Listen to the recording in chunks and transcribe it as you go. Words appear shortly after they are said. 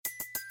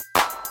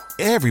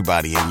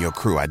Everybody in your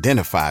crew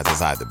identifies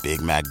as either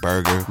Big Mac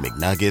Burger,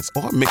 McNuggets,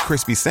 or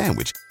McCrispy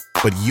Sandwich.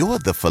 But you're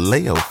the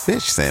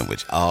Filet-O-Fish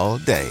Sandwich all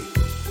day.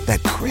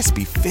 That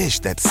crispy fish,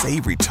 that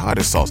savory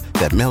tartar sauce,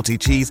 that melty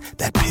cheese,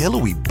 that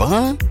pillowy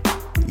bun.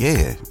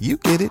 Yeah, you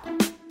get it.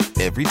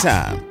 Every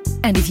time.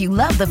 And if you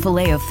love the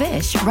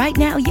Filet-O-Fish, right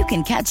now you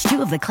can catch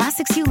two of the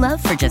classics you love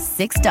for just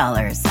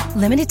 $6.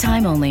 Limited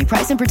time only.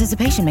 Price and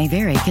participation may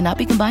vary. Cannot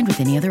be combined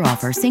with any other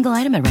offer. Single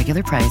item at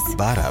regular price.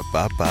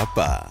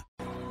 Ba-da-ba-ba-ba.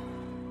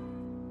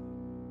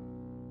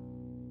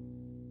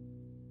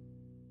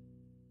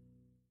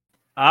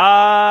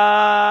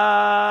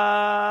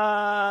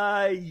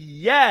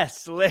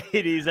 Yes,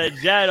 ladies and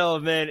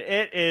gentlemen,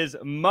 it is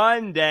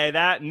Monday.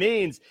 That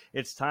means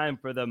it's time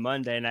for the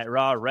Monday Night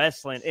Raw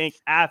Wrestling Inc.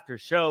 after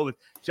show with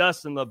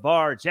Justin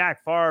LaBar,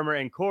 Jack Farmer,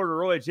 and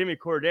Corduroy Jimmy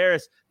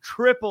Corderas,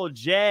 Triple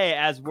J,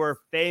 as we're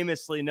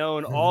famously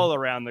known all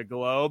around the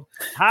globe.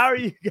 How are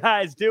you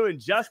guys doing?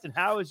 Justin,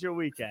 how was your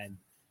weekend?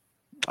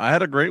 I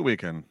had a great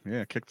weekend.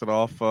 Yeah, kicked it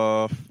off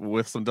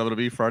with some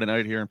WWE Friday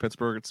night here in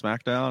Pittsburgh at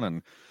SmackDown,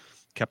 and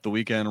kept the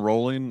weekend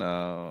rolling.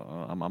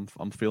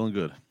 I'm feeling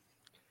good.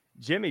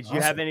 Jimmy, do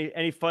you have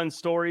any fun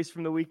stories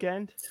from the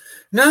weekend?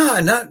 No,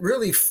 not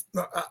really,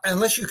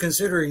 unless you're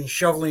considering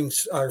shoveling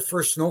our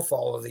first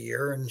snowfall of the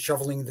year and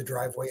shoveling the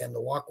driveway and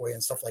the walkway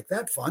and stuff like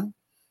that. Fun?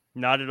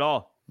 Not at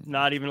all.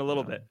 Not even a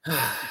little bit.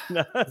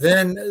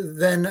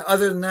 Then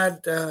other than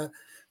that,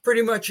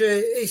 pretty much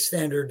a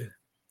standard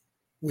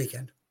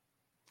weekend.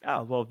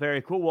 Oh, well,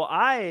 very cool. Well,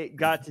 I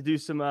got to do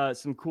some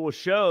cool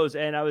shows,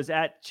 and I was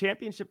at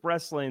Championship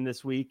Wrestling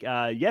this week,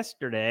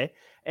 yesterday,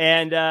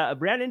 and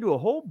ran into a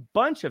whole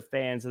bunch of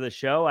fans of the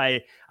show.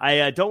 I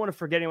don't want to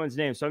forget anyone's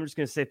name, so I'm just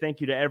going to say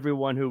thank you to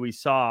everyone who we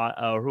saw,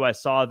 or who I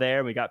saw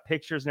there. We got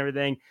pictures and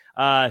everything.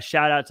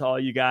 Shout out to all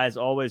you guys.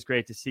 Always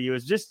great to see you.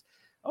 It's just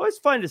always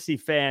fun to see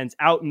fans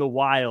out in the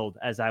wild,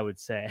 as I would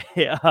say.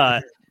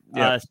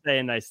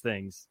 Saying nice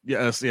things.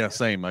 Yeah,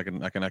 same. I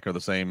can echo the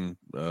same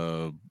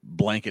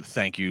blanket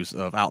thank yous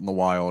of out in the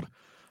wild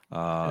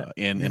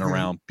in and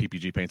around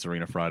PPG Paints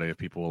Arena Friday. If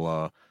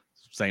people,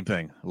 same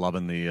thing,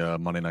 loving the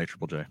Monday Night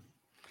Triple J.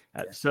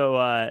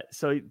 So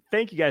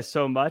thank you guys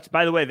so much.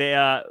 By the way,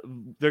 they're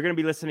going to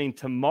be listening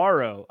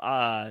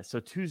tomorrow. So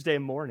Tuesday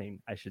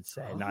morning, I should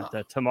say, not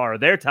tomorrow.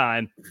 Their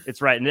time,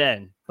 it's right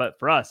then. But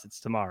for us, it's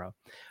tomorrow.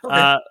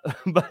 Okay.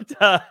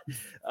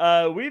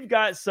 We've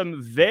got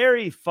some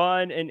very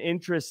fun and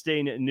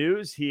interesting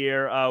news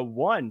here.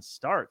 One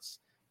starts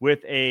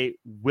with a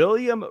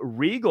William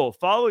Regal,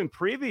 following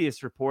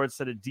previous reports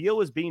that a deal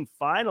was being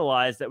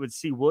finalized that would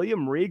see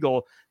William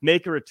Regal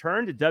make a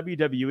return to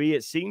WWE.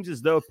 It seems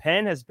as though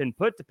pen has been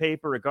put to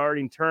paper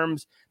regarding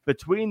terms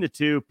between the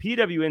two.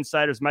 PW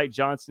Insider's Mike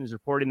Johnson is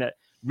reporting that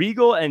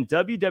Regal and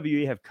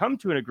WWE have come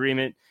to an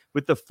agreement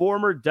with the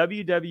former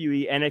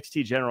WWE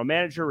NXT general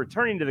manager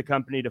returning to the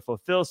company to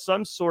fulfill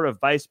some sort of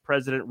vice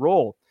president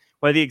role.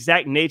 While the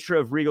exact nature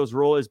of Regal's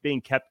role is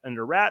being kept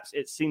under wraps,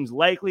 it seems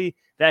likely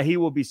that he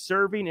will be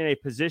serving in a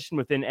position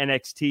within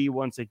NXT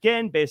once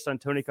again, based on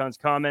Tony Khan's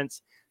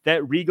comments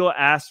that Regal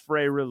asked for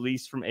a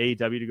release from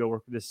AEW to go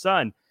work with his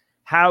son.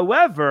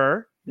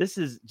 However, this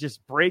is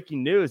just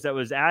breaking news that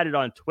was added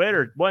on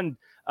Twitter. One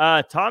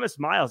Thomas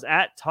Miles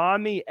at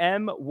Tommy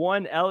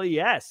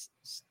M1LES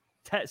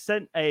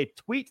sent a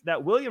tweet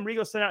that William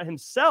Regal sent out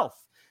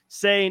himself,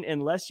 saying,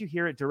 unless you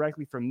hear it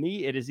directly from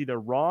me, it is either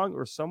wrong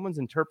or someone's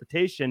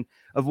interpretation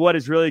of what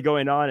is really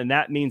going on. And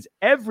that means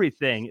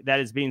everything that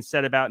is being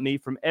said about me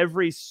from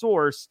every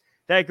source.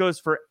 That goes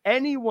for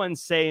anyone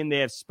saying they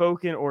have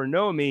spoken or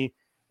know me.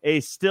 A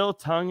still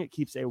tongue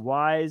keeps a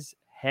wise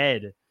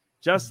head.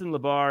 Justin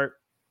LaBar,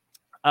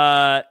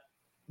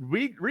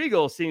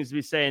 Regal seems to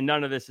be saying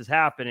none of this is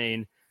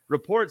happening.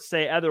 Reports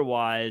say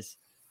otherwise.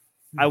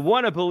 I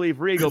want to believe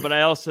Regal, but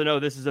I also know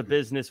this is a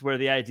business where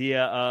the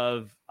idea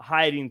of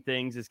hiding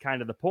things is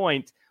kind of the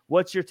point.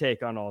 What's your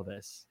take on all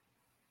this?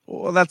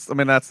 Well, that's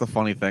the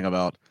funny thing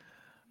about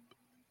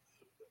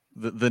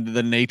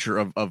the nature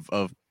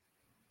of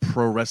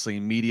pro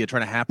wrestling media,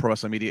 trying to have pro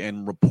wrestling media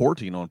and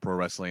reporting on pro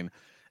wrestling,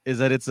 is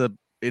that it's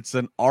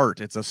an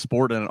art, it's a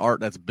sport and an art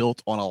that's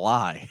built on a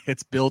lie.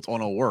 It's built on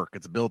a work.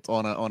 It's built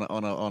on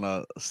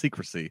a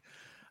secrecy.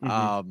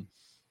 Mm-hmm.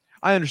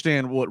 I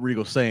understand what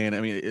Regal's saying.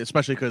 I mean,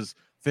 especially because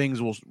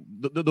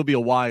there'll be a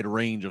wide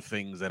range of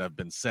things that have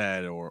been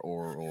said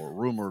or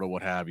rumored or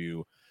what have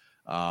you.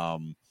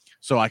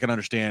 So I can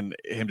understand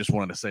him just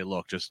wanting to say,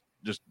 look, just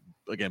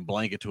again,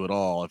 blanket to it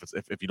all.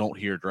 If you don't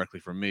hear it directly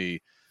from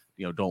me,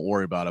 don't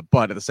worry about it.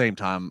 But at the same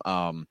time,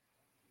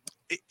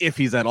 if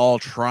he's at all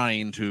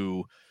trying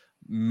to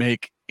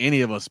make any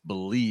of us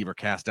believe or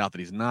cast doubt that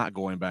he's not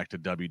going back to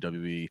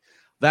WWE,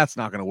 that's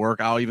not going to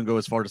work. I'll even go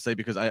as far to say,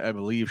 because I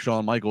believe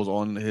Shawn Michaels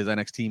on his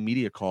NXT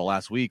media call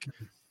last week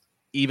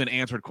even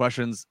answered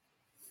questions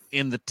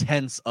in the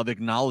tense of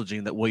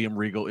acknowledging that William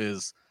Regal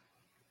is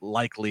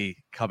likely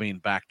coming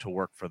back to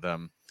work for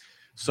them.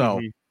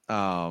 So,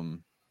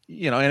 and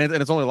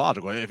it's only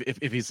logical.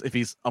 If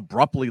he's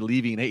abruptly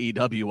leaving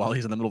AEW while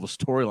he's in the middle of a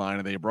storyline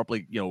and they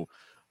abruptly,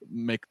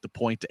 make the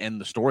point to end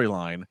the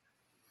storyline,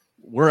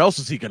 where else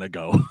is he going to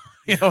go?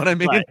 You know what I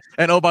mean? Right.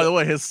 And oh, by the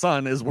way, his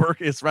son is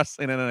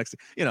wrestling in NXT.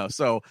 You know,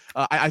 so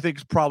I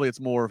think probably it's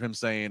more of him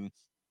saying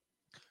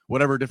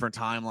whatever different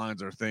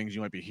timelines or things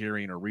you might be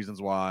hearing or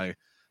reasons why.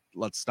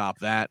 Let's stop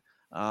that.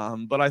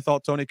 But I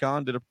thought Tony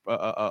Khan did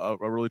a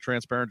really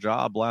transparent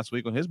job last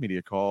week on his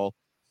media call,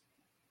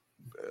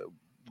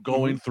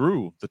 going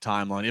through the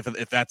timeline.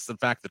 If that's in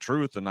fact the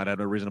truth, and I'd have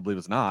no reason to believe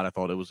it's not. I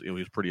thought it was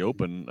pretty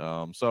open.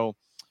 So,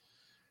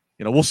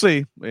 you know, we'll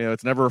see. You know,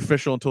 it's never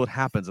official until it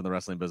happens in the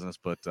wrestling business,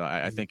 but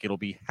I think it'll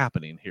be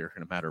happening here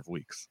in a matter of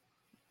weeks.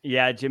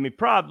 Yeah, Jimmy,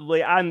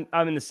 probably. I'm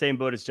in the same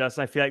boat as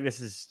Justin. I feel like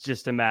this is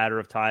just a matter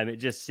of time. It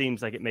just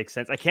seems like it makes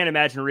sense. I can't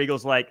imagine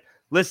Regal's like,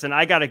 listen,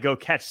 I got to go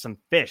catch some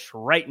fish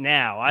right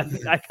now.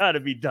 I got to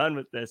be done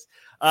with this.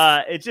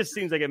 It just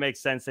seems like it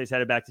makes sense. He's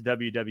headed back to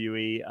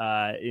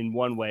WWE in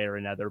one way or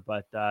another.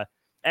 But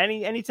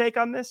any take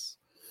on this?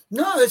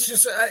 No, it's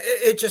just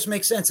it just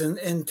makes sense.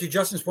 And to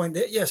Justin's point,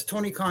 yes,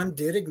 Tony Khan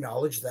did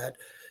acknowledge that,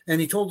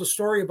 and he told a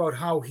story about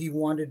how he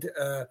wanted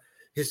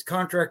his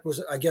contract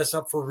was, I guess,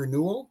 up for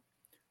renewal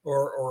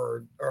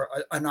or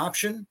an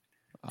option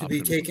to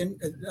be taken,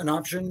 an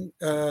option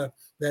that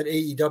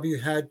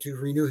AEW had to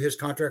renew his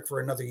contract for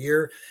another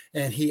year,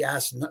 and he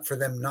asked for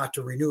them not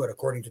to renew it,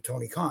 according to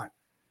Tony Khan.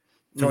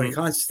 Tony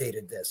Khan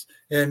stated this,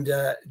 and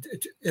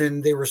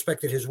they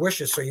respected his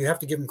wishes. So you have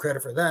to give him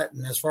credit for that.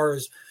 And as far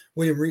as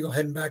William Regal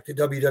heading back to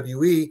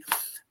WWE,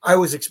 I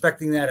was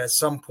expecting that at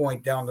some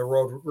point down the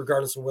road,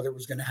 regardless of whether it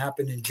was going to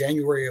happen in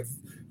January of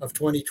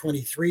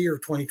 2023 or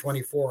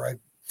 2024.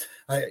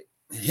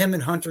 Him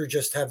and Hunter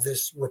just have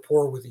this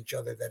rapport with each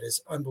other that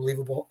is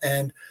unbelievable.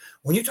 And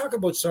when you talk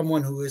about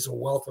someone who is a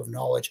wealth of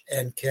knowledge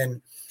and can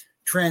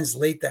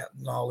translate that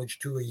knowledge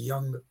to a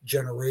young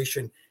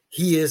generation,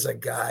 he is a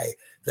guy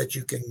that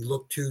you can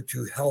look to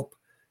help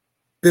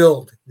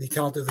build the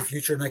talent of the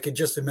future. And I can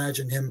just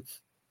imagine him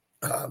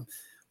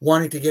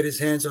wanting to get his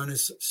hands on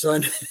his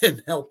son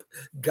and help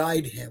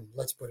guide him.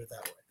 Let's put it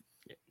that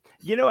way.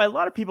 You know, a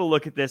lot of people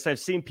look at this. I've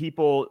seen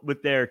people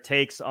with their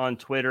takes on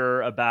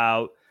Twitter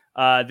about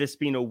this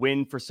being a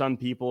win for some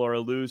people or a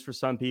lose for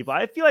some people.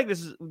 I feel like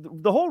this is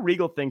the whole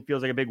Regal thing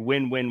feels like a big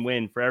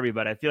win-win-win for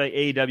everybody. I feel like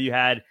AEW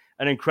had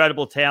an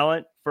incredible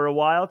talent for a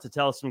while to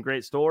tell some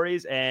great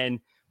stories, and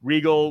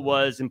Regal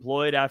was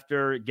employed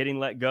after getting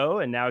let go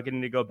and now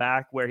getting to go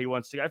back where he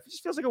wants to go. It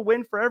just feels like a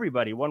win for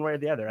everybody, one way or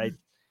the other. I'm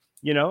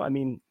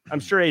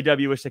sure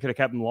AEW wish they could have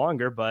kept him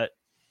longer, but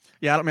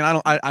yeah, I mean,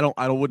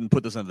 I wouldn't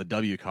put this in the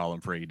W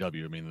column for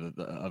AEW. I mean,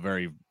 a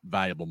very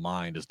valuable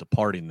mind is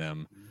departing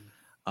them.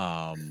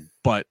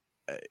 But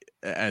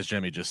as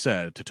Jimmy just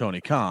said to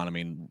Tony Khan, I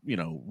mean, you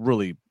know,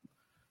 really,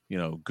 you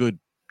know, good.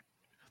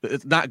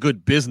 It's not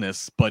good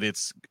business, but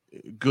it's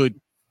good.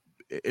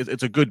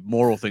 It's a good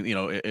moral thing,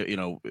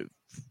 to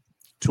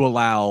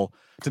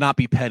not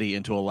be petty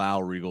and to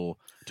allow Regal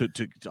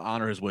to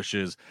honor his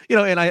wishes, you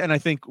know. And I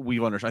think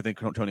I think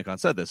Tony Khan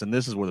said this, and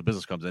this is where the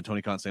business comes in.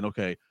 Tony Khan saying,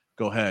 okay,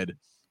 go ahead,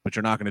 but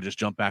you're not going to just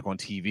jump back on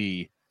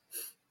TV.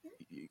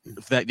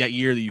 That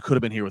year that you could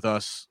have been here with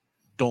us,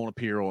 don't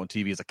appear on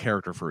TV as a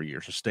character for a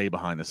year. So stay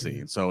behind the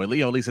scenes. So at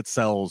least it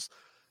sells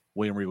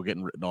William Regal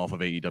getting written off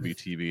of AEW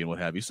TV and what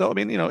have you. So I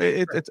mean, you know,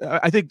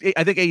 I think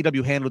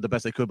AEW handled it the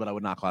best they could, but I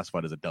would not classify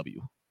it as a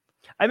W.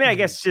 I mean, I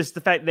guess just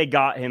the fact they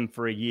got him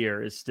for a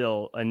year is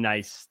still a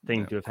nice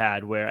thing to have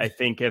had. Where I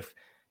think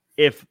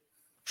if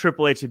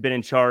Triple H had been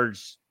in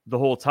charge the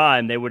whole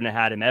time, they wouldn't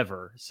have had him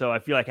ever. So I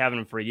feel like having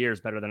him for a year is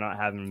better than not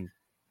having him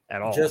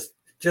at all.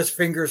 Just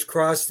fingers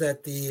crossed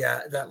that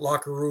that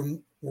locker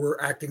room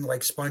were acting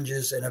like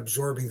sponges and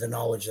absorbing the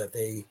knowledge that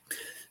they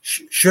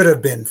should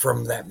have been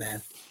from that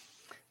man.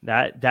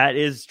 That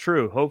is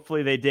true.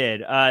 Hopefully they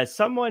did.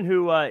 Someone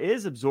who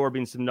is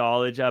absorbing some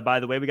knowledge, by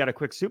the way, we got a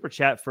quick super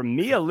chat from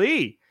Mia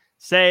Lee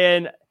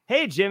saying,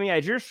 hey, Jimmy,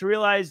 I just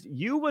realized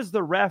you was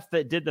the ref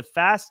that did the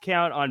fast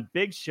count on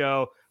Big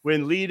Show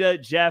when Lita,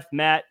 Jeff,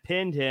 Matt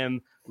pinned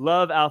him.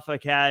 Love Alpha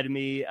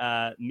Academy,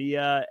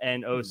 Mia,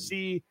 and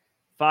OC.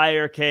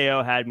 Fire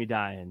KO had me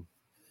dying.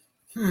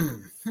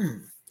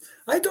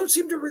 I don't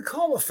seem to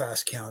recall a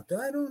fast count.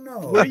 I don't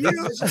know. Well,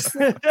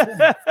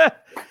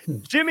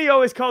 Jimmy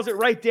always calls it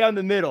right down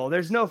the middle.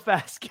 There's no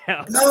fast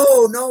count.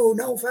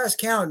 No fast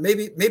count.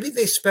 Maybe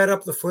they sped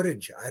up the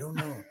footage. I don't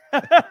know.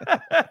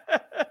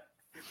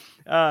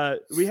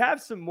 We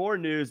have some more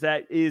news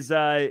that is,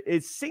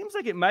 it seems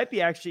like it might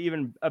be actually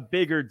even a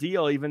bigger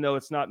deal, even though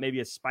it's not maybe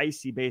a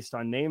spicy based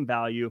on name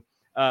value,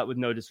 with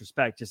no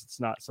disrespect, just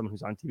it's not someone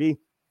who's on TV.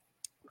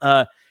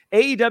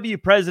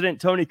 AEW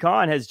president Tony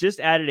Khan has just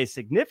added a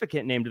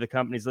significant name to the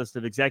company's list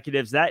of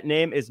executives. That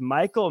name is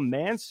Michael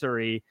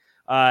Mansouri.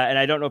 And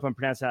I don't know if I'm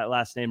pronouncing that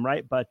last name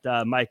right, but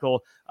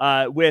Michael,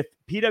 with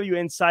PW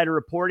Insider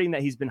reporting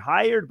that he's been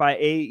hired by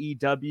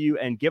AEW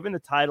and given the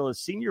title as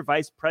Senior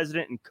Vice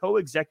President and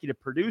Co-Executive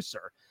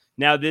Producer.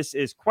 Now, this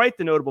is quite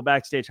the notable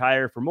backstage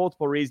hire for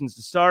multiple reasons.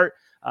 To start,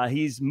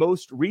 his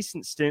most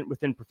recent stint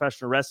within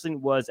professional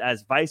wrestling was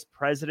as Vice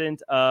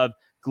President of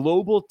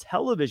Global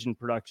Television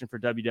Production for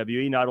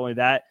WWE. Not only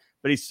that,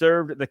 but he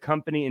served the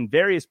company in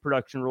various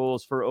production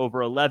roles for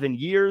over 11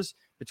 years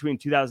between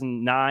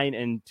 2009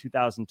 and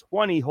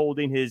 2020,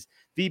 holding his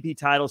VP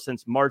title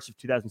since March of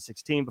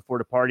 2016 before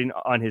departing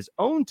on his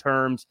own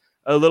terms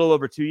a little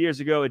over 2 years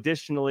ago.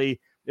 Additionally,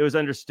 it was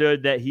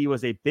understood that he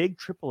was a big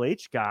Triple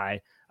H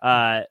guy,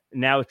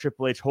 now with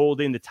Triple H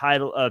holding the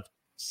title of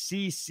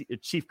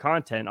Chief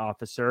Content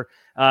Officer.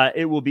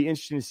 It will be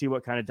interesting to see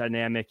what kind of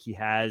dynamic he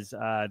has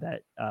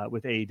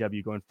with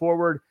AEW going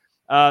forward.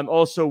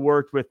 Also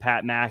worked with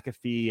Pat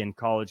McAfee and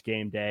College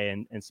Game Day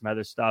and some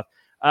other stuff.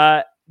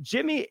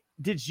 Jimmy,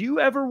 did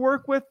you ever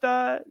work with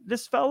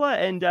this fella?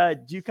 And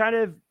do you kind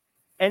of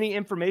any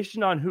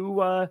information on who,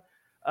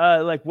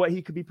 like what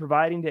he could be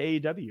providing to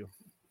AEW?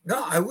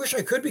 No, I wish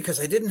I could, because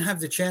I didn't have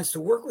the chance to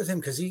work with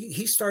him, because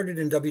he started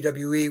in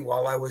WWE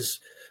while I was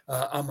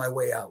on my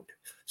way out.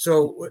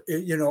 So,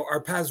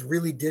 our paths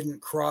really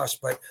didn't cross.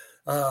 But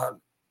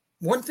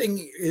one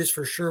thing is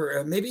for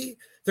sure, maybe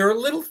there are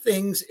little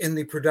things in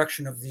the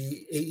production of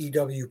the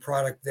AEW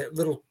product, that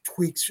little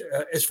tweaks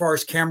as far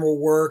as camera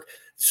work,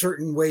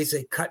 certain ways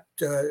they cut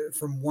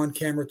from one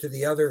camera to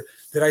the other,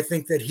 that I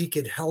think that he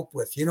could help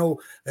with,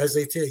 as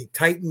they say,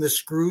 tighten the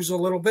screws a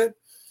little bit,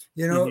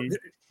 Mm-hmm.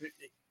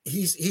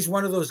 He's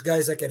one of those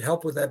guys that can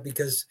help with that,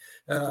 because,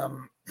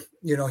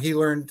 he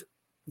learned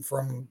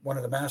from one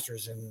of the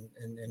masters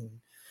in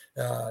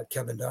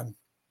Kevin Dunn.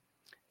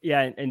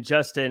 Yeah. And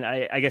Justin,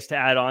 I guess to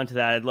add on to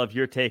that, I'd love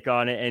your take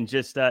on it. And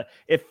just,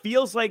 it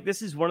feels like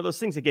this is one of those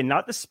things, again,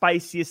 not the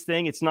spiciest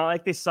thing. It's not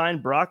like they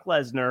signed Brock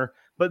Lesnar,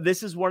 but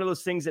this is one of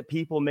those things that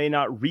people may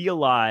not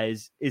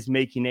realize is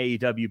making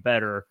AEW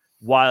better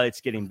while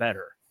it's getting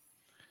better.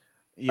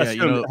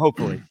 Yeah.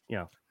 Hopefully,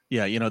 Yeah.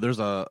 There's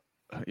a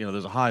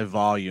high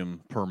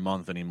volume per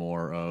month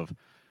anymore of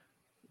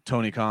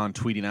Tony Khan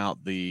tweeting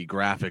out the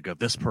graphic of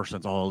this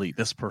person's all elite,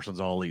 this person's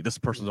all elite, this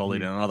person's all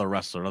elite, and another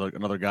wrestler,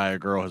 another guy or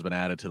girl has been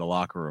added to the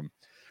locker room.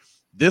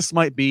 This is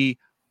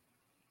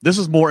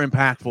more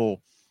impactful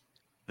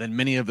than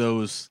many of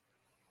those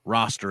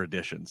roster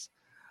additions.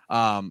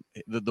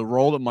 The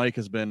role that Mike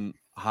has been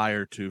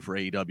hired to for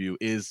AEW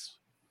is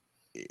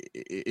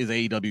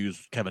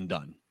AEW's Kevin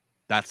Dunn.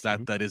 That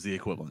is the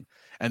equivalent.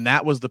 And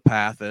that was the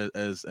path,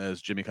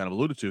 as Jimmy kind of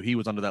alluded to. He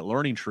was under that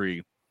learning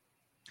tree.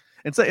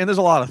 And there's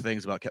a lot of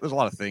things for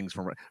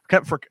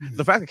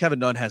the fact that Kevin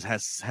Dunn has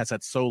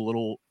had so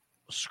little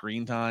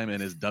screen time in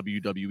his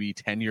WWE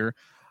tenure.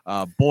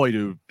 Boy,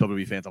 do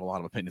WWE fans have a lot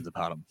of opinions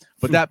about him.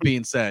 But that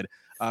being said,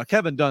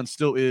 Kevin Dunn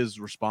still is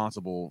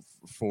responsible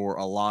for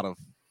a lot of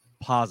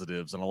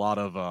positives and a lot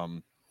of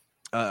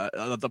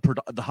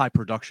the high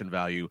production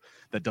value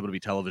that WWE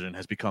television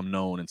has become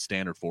known and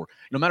standard for.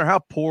 No matter how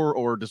poor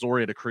or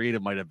disoriented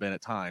creative might have been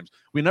at times,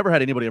 we never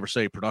had anybody ever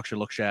say production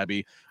looked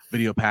shabby,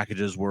 video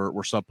packages were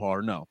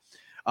subpar. No.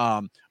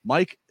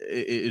 Mike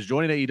is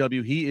joining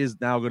AEW. He is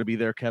now going to be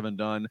there, Kevin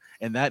Dunn,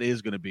 and that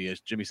is going to be,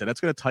 as Jimmy said, that's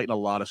going to tighten a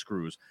lot of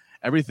screws.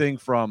 Everything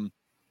from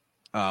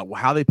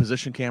how they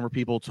position camera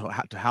people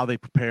to how they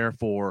prepare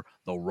for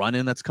the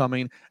run-in that's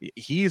coming.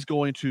 He's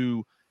going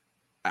to,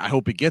 I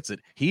hope he gets it,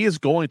 he is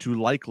going to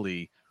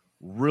likely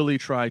really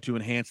try to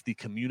enhance the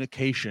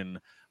communication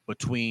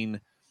between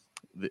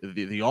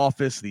the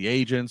office, the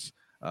agents,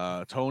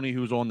 Tony,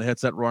 who's on the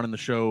headset running the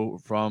show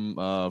from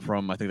I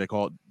think they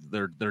call it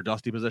their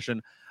dusty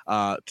position,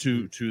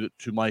 to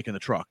Mike in the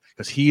truck,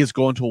 because he is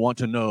going to want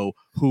to know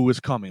who is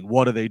coming,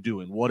 what are they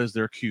doing, what is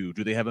their cue,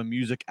 do they have a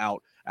music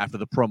out after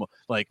the promo,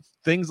 like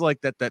things like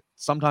that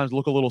sometimes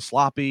look a little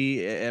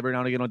sloppy every now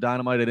and again on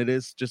Dynamite, and it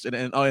is just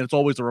and it's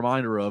always a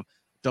reminder of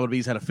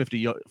WWE's had a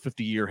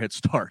 50-year head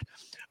start.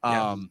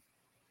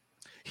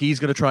 He's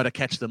going to try to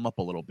catch them up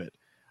a little bit.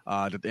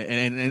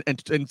 And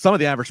some of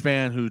the average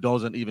fan who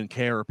doesn't even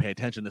care or pay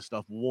attention to this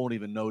stuff won't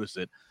even notice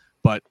it,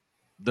 but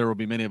there will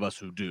be many of us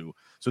who do.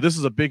 So this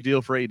is a big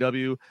deal for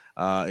AEW.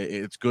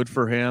 It's good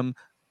for him.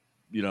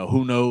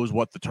 Who knows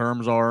what the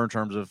terms are in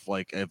terms of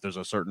like if there's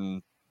a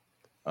certain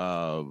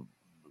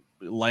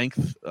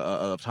length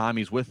of time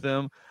he's with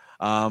them.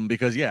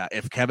 Because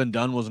if Kevin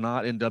Dunn was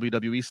not in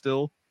WWE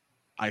still,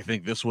 I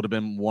think this would have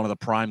been one of the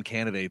prime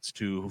candidates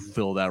to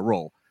fill that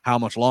role. How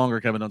much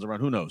longer Kevin Dunn's around,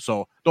 who knows?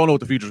 So don't know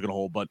what the future is going to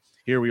hold, but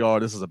here we are.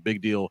 This is a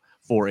big deal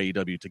for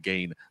AEW to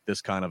gain this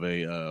kind of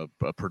a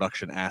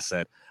production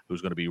asset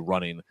who's going to be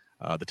running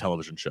the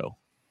television show.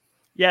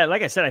 Yeah,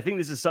 like I said, I think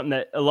this is something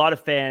that a lot of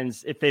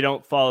fans, if they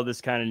don't follow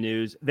this kind of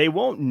news, they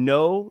won't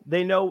know.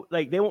 They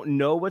won't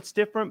know what's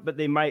different, but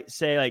they might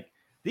say like,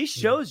 these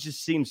shows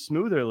just seem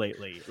smoother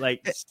lately.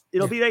 Like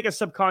it'll be like a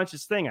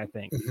subconscious thing, I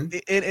think.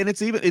 And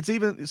it's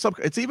even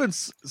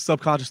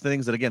subconscious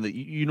things that again that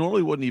you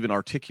normally wouldn't even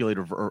articulate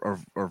or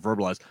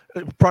verbalize.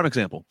 Prime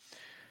example.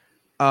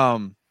 You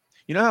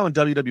know how in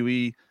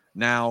WWE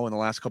now in the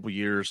last couple of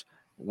years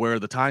where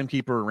the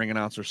timekeeper and ring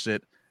announcer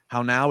sit,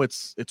 how now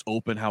it's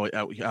open, how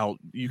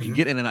you can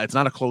get in and out. It's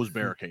not a closed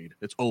barricade.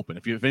 It's open.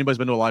 If anybody's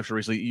been to a live show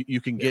recently, you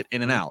can get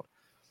in and out.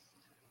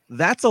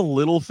 That's a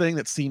little thing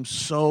that seems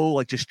so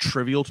like just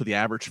trivial to the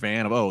average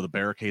fan of, the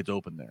barricade's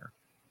open there.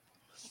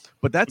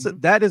 But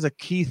that is a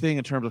key thing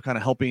in terms of kind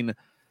of helping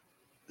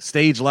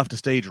stage left to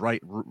stage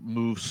right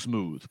move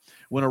smooth.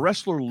 When a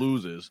wrestler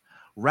loses,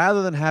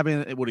 rather than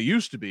having what it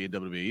used to be in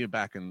WWE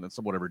back in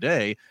some whatever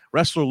day,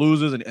 wrestler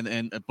loses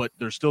but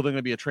there's still going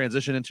to be a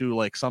transition into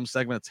like some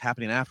segment that's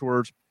happening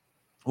afterwards.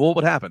 Well, what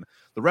would happen?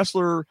 The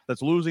wrestler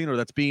that's losing or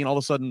that's being all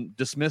of a sudden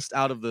dismissed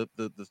out of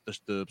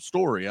the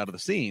story, out of the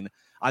scene,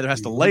 either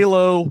has to lay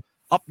low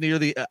up near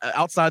the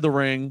outside the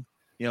ring,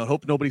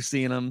 hope nobody's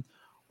seeing them,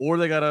 or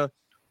they gotta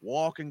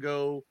walk down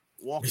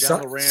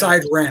the ramp,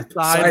 side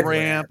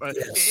ramp.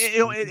 Yes.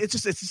 It's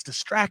just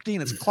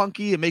distracting. It's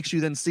clunky. It makes you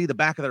then see the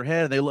back of their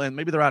head, and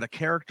maybe they're out of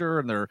character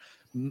and they're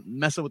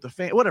messing with the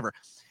fan, whatever.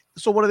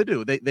 So what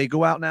do? They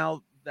go out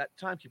now. That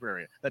timekeeper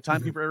area. That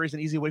timekeeper area is an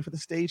easy way for the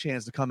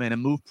stagehands to come in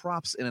and move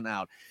props in and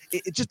out.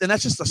 And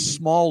that's just a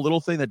small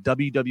little thing that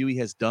WWE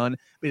has done. I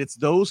mean, it's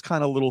those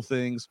kind of little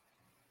things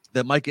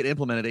that might get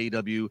implemented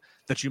at AEW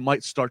that you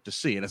might start to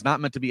see. And it's not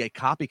meant to be a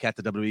copycat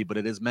to WWE, but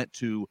it is meant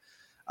to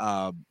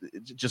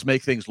just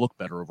make things look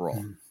better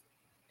overall.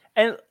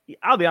 And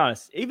I'll be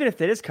honest, even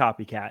if it is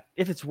copycat,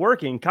 if it's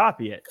working,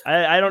 copy it.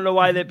 I don't know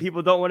why that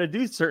people don't want to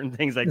do certain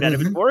things like that.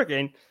 If it's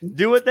working,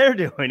 do what they're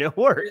doing. It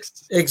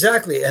works.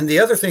 Exactly. And the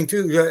other thing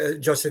too,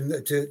 Justin,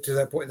 to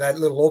that point, that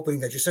little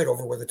opening that you said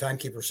over where the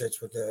timekeeper sits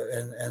with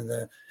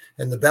the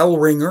bell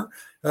ringer,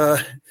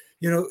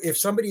 if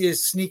somebody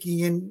is sneaking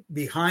in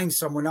behind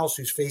someone else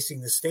who's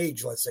facing the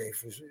stage, let's say,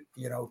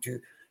 to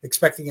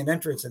expecting an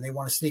entrance and they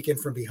want to sneak in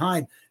from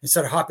behind,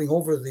 instead of hopping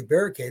over the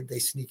barricade, they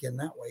sneak in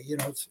that way.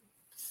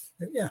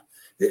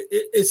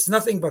 It's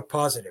nothing but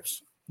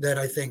positives that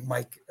I think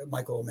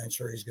Michael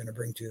Mansouri is going to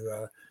bring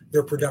to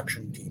their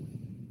production team.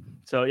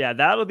 So yeah,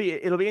 it'll be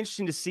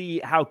interesting to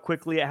see how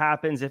quickly it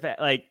happens. If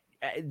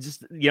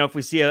if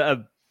we see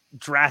a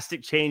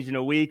drastic change in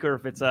a week, or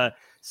if it's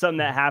something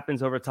that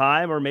happens over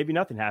time, or maybe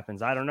nothing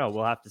happens. I don't know.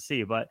 We'll have to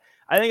see. But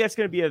I think that's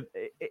going to be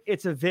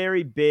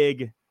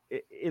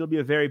it'll be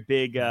a very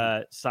big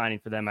signing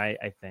for them.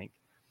 I think.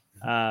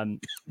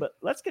 But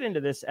let's get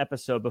into this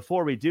episode.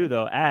 Before we do,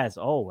 though, as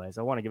always,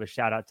 I want to give a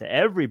shout out to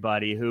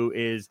everybody who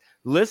is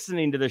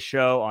listening to the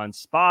show on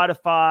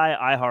Spotify,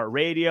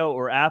 iHeartRadio,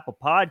 or Apple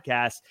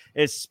Podcasts,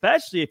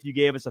 especially if you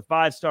gave us a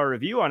 5-star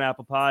review on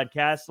Apple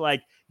Podcasts,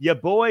 like your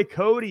boy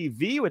Cody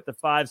V with the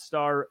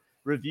 5-star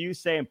review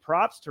saying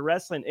props to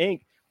Wrestling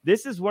Inc.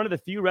 This is one of the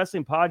few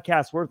wrestling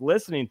podcasts worth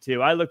listening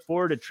to. I look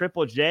forward to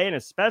Triple J and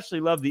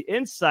especially love the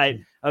insight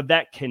of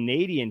that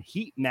Canadian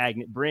heat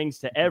magnet brings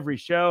to every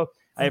show.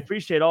 I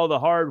appreciate all the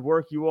hard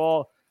work you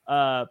all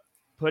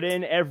put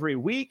in every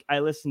week. I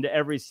listen to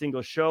every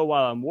single show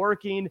while I'm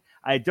working.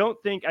 I don't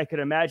think I could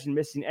imagine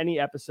missing any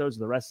episodes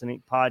of the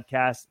Wrestling Inc.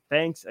 podcast.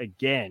 Thanks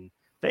again.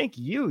 Thank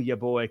you, your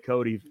boy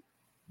Cody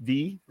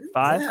V5.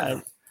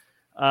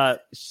 Yeah.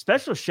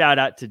 Special shout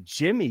out to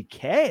Jimmy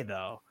K,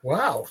 though.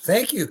 Wow.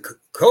 Thank you,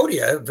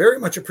 Cody. I very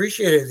much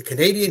appreciate it. The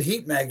Canadian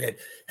heat magnet.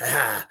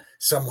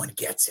 Someone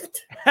gets it.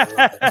 I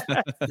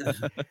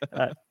love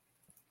it.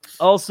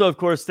 Also, of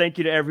course, thank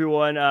you to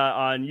everyone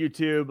on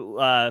YouTube.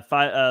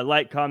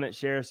 Like, comment,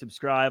 share,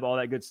 subscribe, all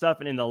that good stuff.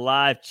 And in the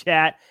live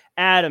chat,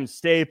 Adam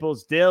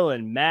Staples,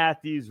 Dylan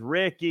Matthews,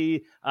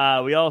 Ricky.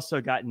 We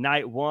also got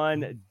Night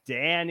One,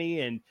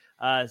 Danny, and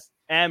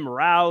M.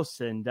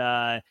 Rouse,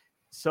 and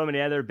so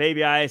many other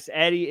Baby Ice,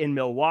 Eddie in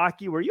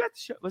Milwaukee. Were you at the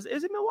show?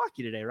 Is it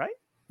Milwaukee today, right?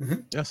 Mm-hmm.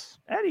 Yes.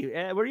 Eddie,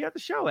 were you at the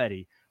show,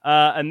 Eddie?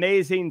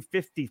 Amazing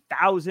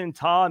 50,000,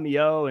 Tom,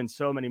 Yo, and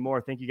so many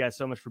more. Thank you guys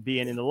so much for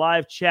being in the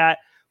live chat.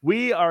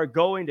 We are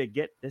going to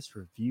get this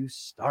review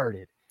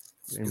started.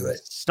 And we'll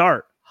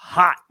start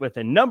hot with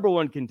a number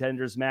one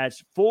contenders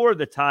match for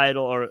the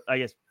title, or I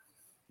guess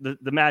the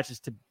match is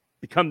to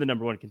become the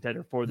number one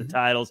contender for the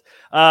titles.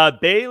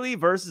 Bayley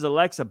versus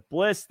Alexa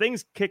Bliss.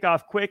 Things kick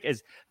off quick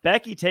as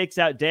Becky takes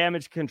out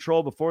Damage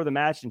Control before the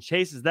match and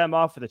chases them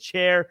off with a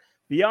chair.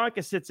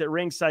 Bianca sits at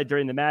ringside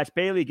during the match.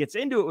 Bayley gets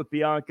into it with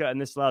Bianca, and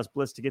this allows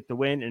Bliss to get the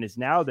win and is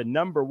now the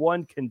number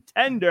one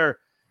contender.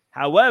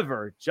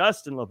 However,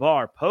 Justin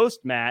LeVar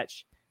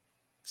post-match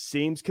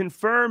seems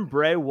confirmed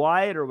Bray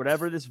Wyatt, or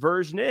whatever this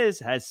version is,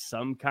 has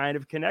some kind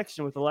of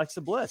connection with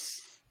Alexa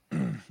Bliss.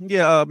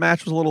 Yeah,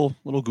 match was a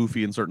little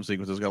goofy in certain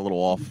sequences, got a little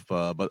off,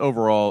 but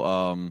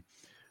overall,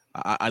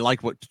 I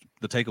like what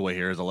the takeaway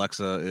here is.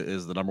 Alexa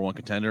is the number one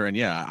contender, and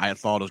yeah, I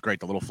thought it was great.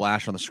 The little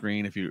flash on the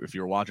screen, if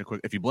you're watching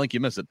quick, if you blink, you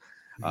miss it.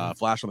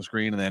 Flash on the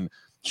screen, and then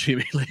she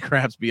immediately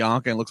grabs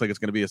Bianca and looks like it's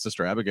going to be a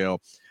Sister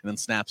Abigail, and then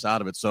snaps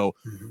out of it. So,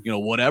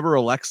 whatever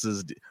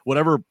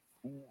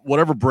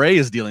Bray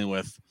is dealing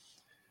with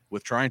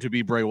trying to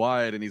be Bray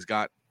Wyatt, and he's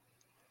got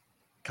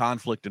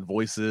conflict and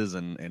voices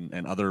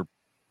and other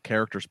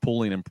characters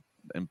pulling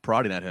and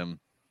prodding at him.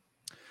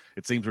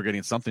 It seems we're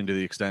getting something to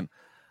the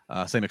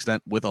same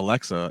extent with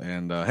Alexa.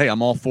 And hey,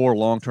 I'm all for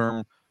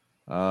long-term,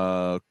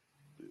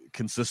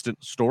 consistent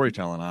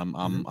storytelling.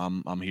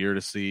 I'm here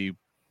to see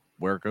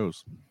where it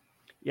goes.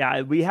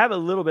 Yeah, we have a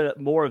little bit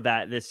more of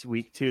that this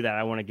week too that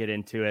I want to get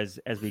into as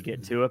we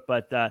get to it.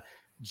 But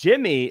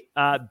Jimmy,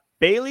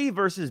 Bayley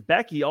versus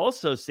Becky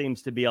also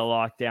seems to be a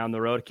lock down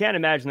the road. Can't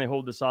imagine they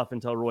hold this off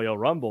until Royal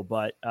Rumble,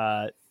 but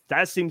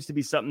that seems to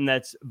be something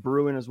that's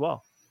brewing as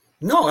well.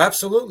 No,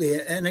 absolutely.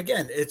 And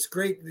again, it's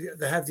great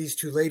to have these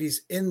two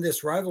ladies in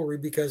this rivalry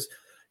because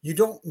you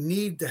don't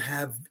need to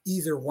have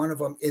either one of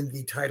them in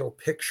the title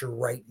picture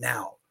right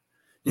now.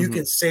 You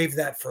can save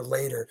that for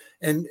later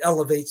and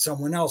elevate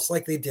someone else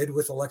like they did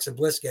with Alexa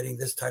Bliss getting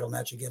this title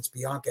match against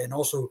Bianca. And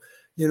also,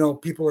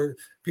 people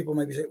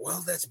might be saying,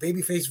 well, that's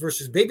babyface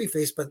versus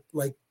babyface. But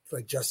like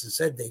Justin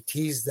said, they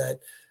teased that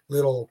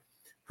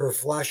her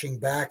flashing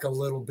back a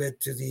little bit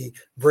to the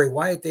Bray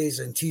Wyatt days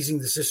and teasing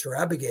the sister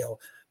Abigail.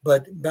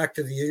 But back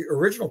to the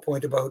original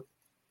point about,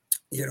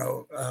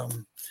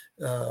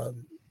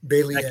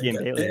 Bayley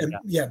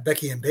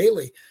Becky and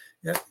Bayley.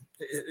 Yeah,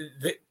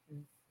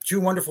 two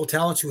wonderful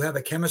talents who have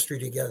a chemistry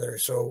together.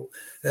 So,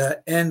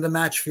 and the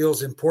match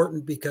feels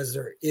important because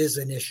there is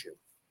an issue.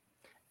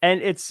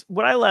 And it's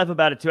what I love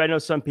about it too. I know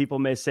some people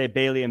may say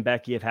Bayley and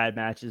Becky have had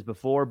matches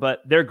before,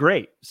 but they're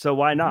great. So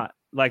why not?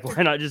 Like,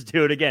 why not just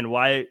do it again?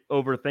 Why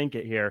overthink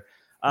it here?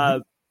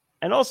 And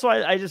also,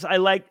 I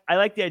like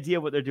the idea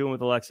of what they're doing with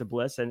Alexa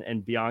Bliss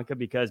and Bianca,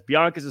 because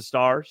Bianca's a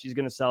star. She's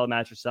going to sell a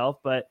match herself,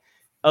 but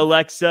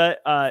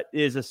Alexa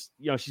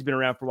she's been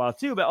around for a while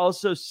too, but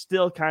also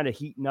still kind of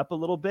heating up a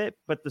little bit.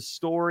 But the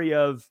story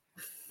of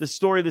this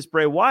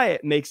Bray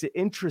Wyatt makes it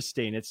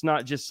interesting. It's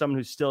not just someone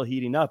who's still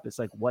heating up. It's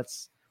like,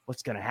 what's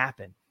going to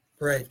happen?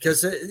 Right.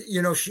 Because,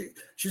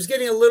 she was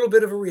getting a little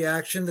bit of a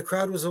reaction. The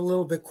crowd was a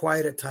little bit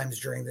quiet at times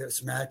during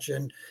this match.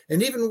 And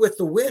even with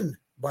the win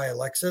by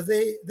Alexa,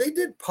 they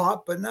did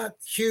pop, but not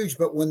huge.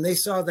 But when they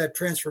saw that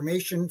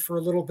transformation for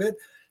a little bit,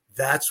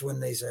 that's when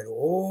they said,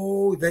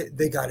 oh,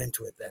 they got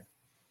into it then.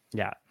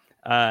 Yeah.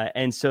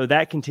 And so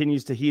that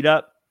continues to heat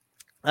up.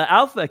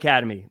 Alpha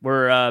Academy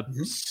were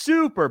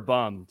super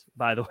bummed,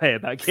 by the way,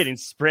 about getting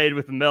sprayed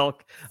with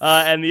milk.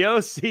 And the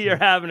OC are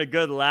having a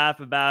good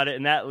laugh about it.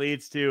 And that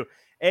leads to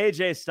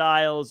AJ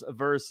Styles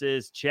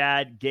versus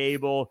Chad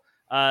Gable.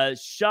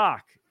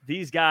 Shock.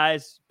 These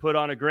guys put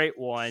on a great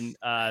one.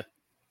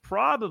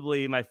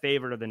 Probably my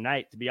favorite of the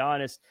night, to be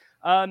honest.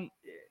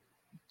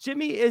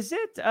 Jimmy, is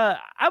it?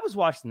 I was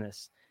watching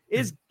this.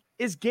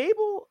 Is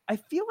Gable? I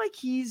feel like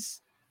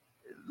he's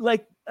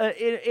like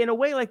in a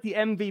way like the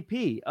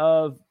MVP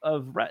of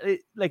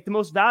like the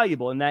most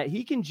valuable, in that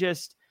he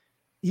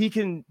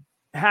can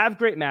have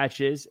great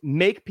matches,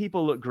 make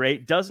people look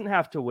great, doesn't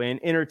have to win,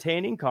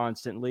 entertaining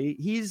constantly.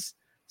 He's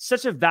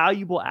such a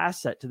valuable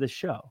asset to the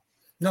show.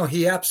 No,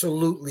 he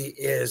absolutely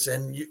is.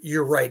 And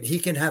you're right. He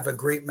can have a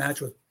great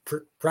match with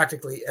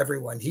practically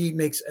everyone. He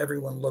makes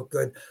everyone look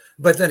good.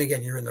 But then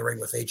again, you're in the ring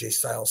with AJ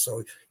Styles,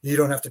 so you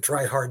don't have to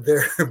try hard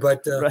there.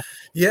 But right.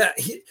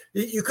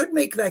 You could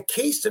make that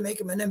case to make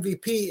him an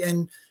MVP.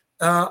 And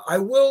I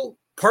will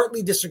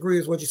partly disagree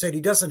with what you said.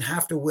 He doesn't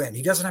have to win.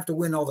 He doesn't have to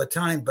win all the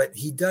time, but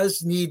he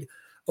does need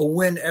a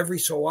win every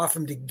so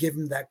often to give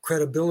him that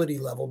credibility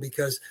level,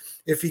 because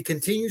if he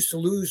continues to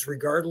lose,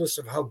 regardless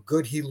of how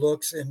good he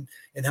looks and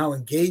how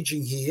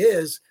engaging he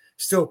is,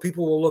 still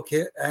people will look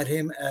at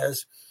him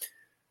as,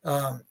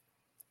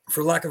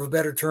 for lack of a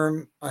better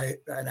term, I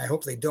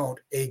hope they don't,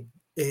 a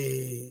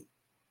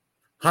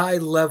high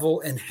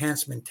level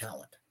enhancement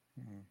talent.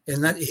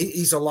 And that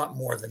he's a lot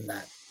more than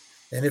that.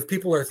 And if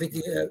people are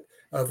thinking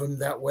of him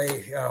that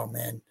way, oh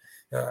man,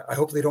 I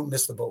hope they don't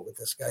miss the boat with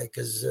this guy,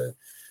 because,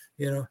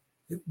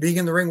 being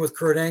in the ring with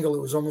Kurt Angle, it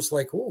was almost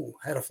like,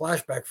 had a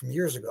flashback from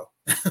years ago.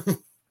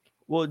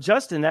 Well,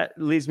 Justin, that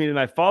leads me to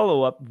my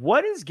follow-up.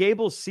 What is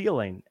Gable's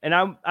ceiling? And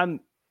I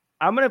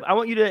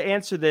want you to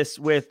answer this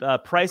with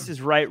Price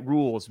is Right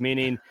rules,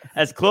 meaning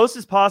as close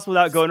as possible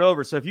without going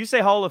over. So if you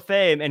say Hall of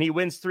Fame and he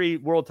wins 3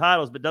 world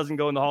titles but doesn't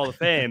go in the Hall of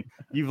Fame,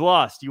 you've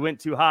lost. You went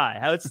too high.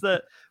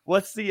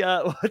 What's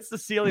the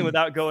ceiling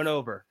without going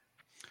over?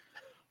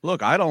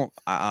 Look, I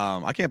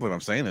can't believe I'm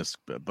saying this,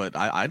 but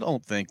I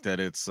don't think that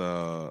it's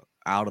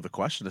out of the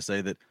question to say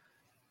that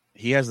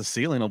he has the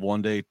ceiling of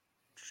one day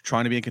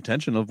trying to be in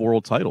contention of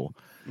world title.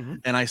 Mm-hmm.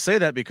 And I say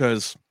that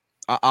because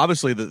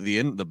obviously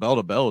the bell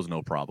to bell is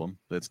no problem.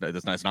 It's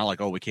not like,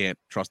 we can't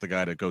trust the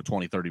guy to go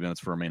 20-30 minutes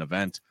for a main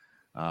event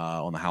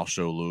on the house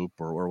show loop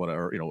or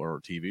whatever, or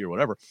TV or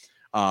whatever.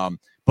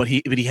 But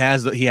he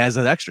has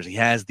the extras. He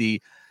has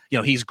the,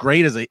 he's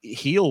great as a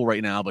heel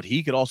right now, but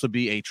he could also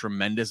be a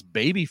tremendous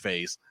baby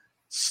face,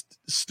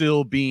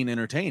 still being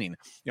entertaining.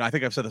 I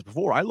think I've said this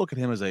before. I look at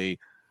him as a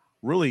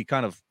really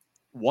kind of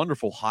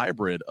wonderful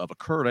hybrid of a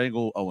Kurt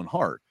Angle, Owen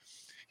Hart.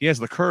 He has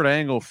the Kurt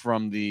Angle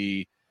from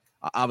the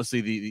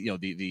obviously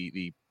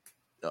the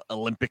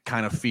Olympic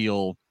kind of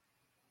feel,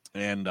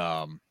 and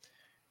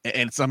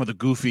some of the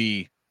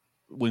goofy,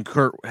 when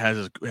Kurt had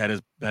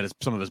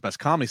some of his best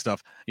comedy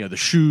stuff, the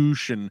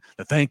shoosh and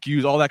the thank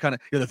yous, all that kind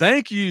of, the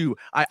thank you.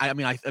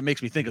 It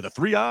makes me think of the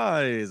 3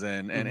 eyes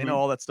and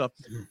all that stuff.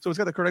 So it's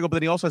got the Kurt Angle, but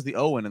then he also has the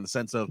Owen, in the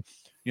sense of,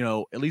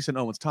 at least in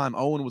Owen's time,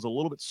 Owen was a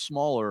little bit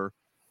smaller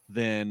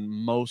than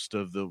most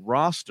of the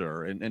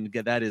roster, and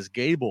that is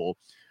Gable.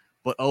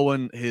 But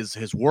Owen,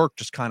 his work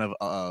just kind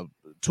of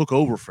took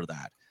over for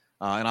that.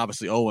 And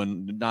obviously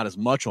Owen, not as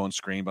much on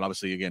screen, but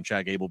obviously, again,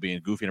 Chad Gable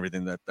being goofy and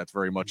everything, that's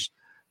very much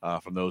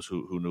from those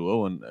who knew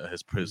Owen,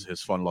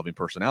 his fun-loving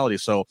personality.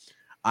 So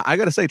I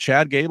got to say,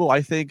 Chad Gable,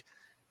 I think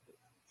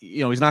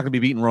he's not going to be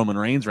beating Roman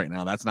Reigns right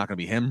now. That's not going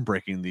to be him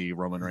breaking the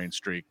Roman Reigns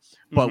streak.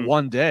 But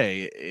one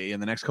day in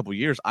the next couple of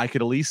years, I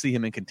could at least see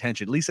him in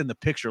contention, at least in the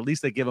picture. At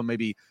least they give him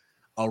maybe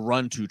a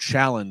run to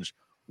challenge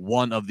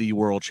one of the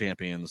world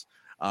champions.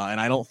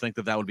 And I don't think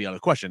that would be out of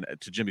the question.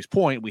 To Jimmy's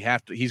point,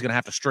 he's going to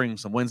have to string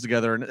some wins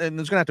together, and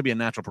there's going to have to be a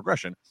natural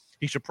progression.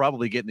 He should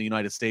probably get in the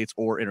United States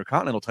or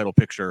Intercontinental title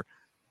picture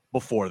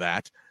before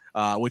that,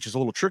 which is a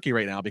little tricky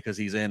right now because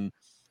he's in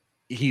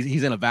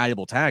a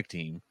valuable tag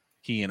team,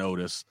 he and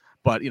Otis.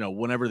 But,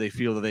 whenever they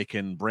feel that they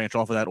can branch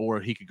off of that, or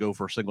he could go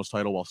for a singles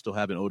title while still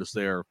having Otis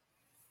there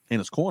in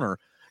his corner,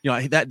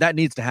 that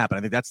needs to happen.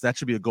 I think that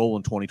should be a goal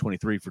in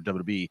 2023 for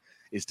WWE,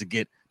 is to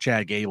get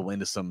Chad Gable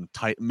into some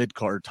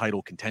mid-card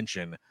title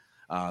contention,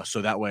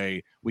 so that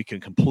way we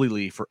can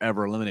completely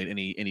forever eliminate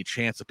any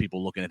chance of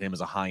people looking at him as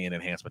a high-end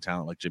enhancement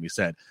talent, like Jimmy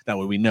said. That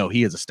way we know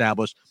he is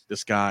established.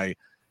 This guy,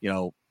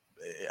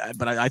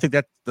 but I think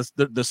that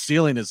the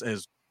ceiling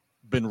has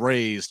been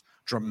raised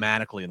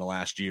dramatically in the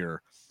last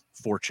year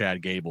for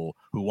Chad Gable,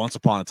 who once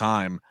upon a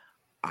time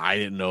I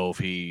didn't know if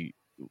he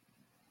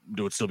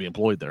would still be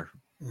employed there.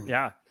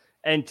 Yeah.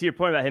 And to your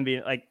point about him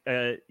being like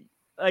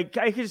I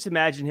could just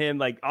imagine him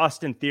like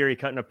Austin Theory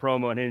cutting a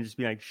promo and him just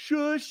being like,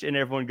 shush, and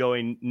everyone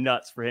going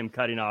nuts for him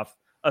cutting off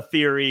a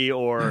Theory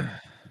or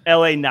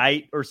LA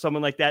Knight or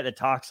someone like that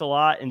talks a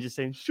lot and just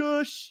saying,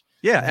 shush.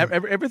 Yeah,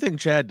 everything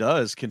Chad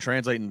does can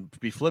translate and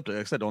be flipped,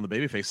 except on the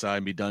babyface side,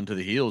 and be done to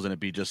the heels, and it'd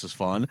be just as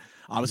fun.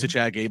 Obviously,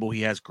 Chad Gable,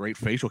 he has great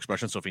facial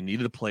expression, so if he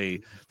needed to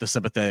play the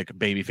sympathetic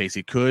babyface,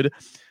 he could.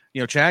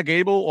 Chad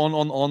Gable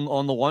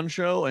on the One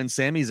Show, and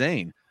Sami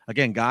Zayn,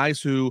 again,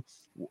 guys who,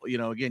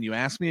 again, you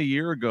asked me a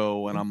year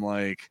ago, and I'm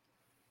like,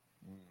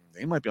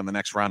 they might be on the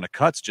next round of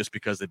cuts just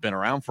because they've been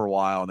around for a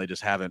while and they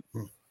just haven't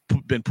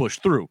been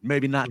pushed through.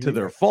 Maybe not to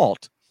their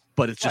fault,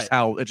 but it's just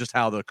how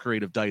the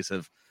creative dice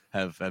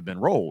have been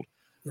rolled.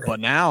 Right.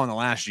 But now in the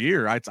last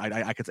year, I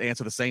could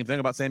answer the same thing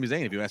about Sami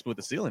Zayn if you ask me what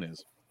the ceiling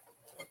is.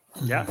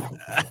 Yeah,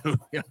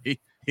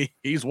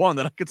 he's one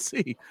that I could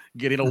see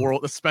getting a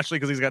world, especially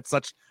because he's got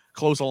such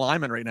close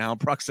alignment right now,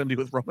 proximity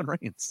with Roman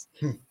Reigns.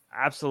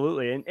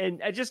 Absolutely.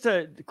 And just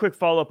a quick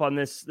follow up on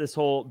this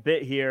whole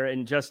bit here,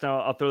 and Justin,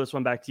 I'll throw this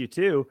one back to you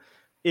too.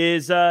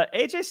 Is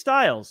AJ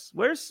Styles?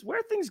 Where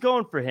are things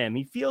going for him?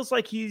 He feels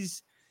like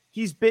he's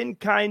been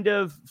kind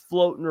of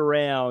floating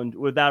around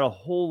without a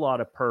whole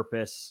lot of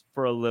purpose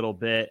for a little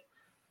bit.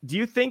 Do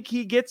you think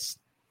he gets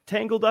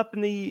tangled up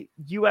in the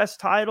U.S.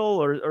 title,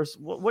 or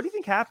what do you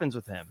think happens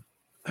with him?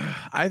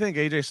 I think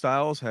AJ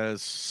Styles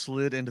has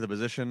slid into the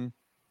position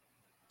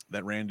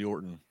that Randy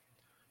Orton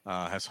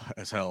has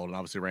held. And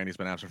obviously Randy's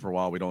been absent for a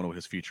while. We don't know what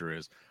his future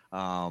is.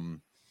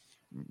 I'm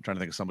trying to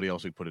think of somebody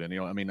else who put it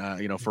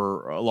in.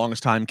 For a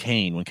longest time,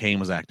 Kane, when Kane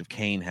was active,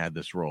 Kane had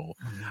this role.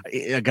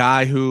 A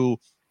guy who,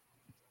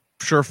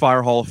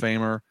 surefire Hall of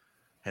Famer,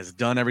 has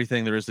done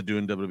everything there is to do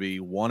in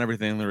WWE, won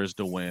everything there is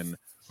to win.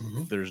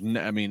 There's,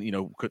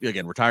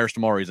 again, retires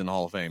tomorrow, he's in the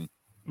Hall of Fame.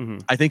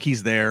 I think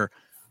he's there,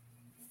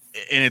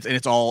 and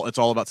it's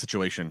all about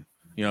situation.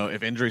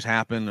 If injuries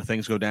happen, if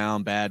things go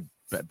down, bad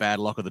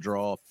luck of the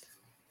draw,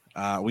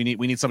 we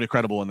need somebody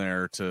credible in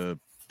there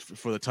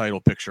for the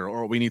title picture,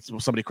 or we need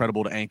somebody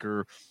credible to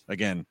anchor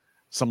again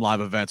some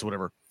live events,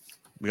 whatever.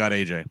 We got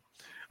AJ,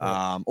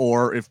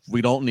 or if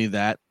we don't need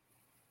that,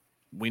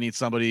 we need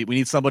somebody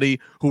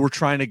who we're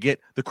trying to get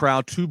the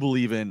crowd to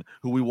believe in,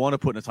 who we want to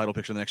put in a title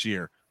picture next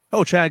year.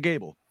 Oh, Chad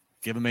Gable,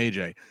 give him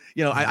AJ.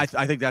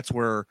 I think that's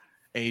where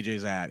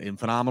AJ's at, in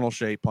phenomenal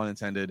shape, pun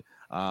intended.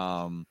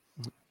 And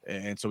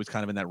so he's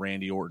kind of in that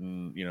Randy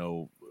Orton,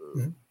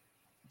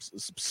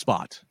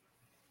 spot.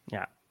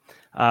 Yeah.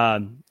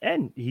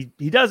 And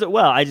he does it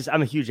well.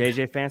 I'm a huge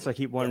AJ fan, so I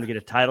keep wanting to get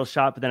a title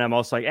shot, but then I'm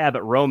also like,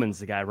 but Roman's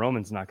the guy.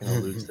 Roman's not going to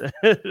lose.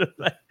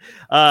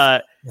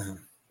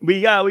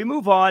 We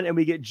move on and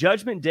we get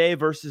Judgment Day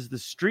versus the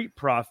Street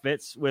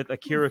Profits with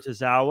Akira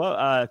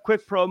Tozawa.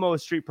 Quick promo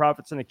of Street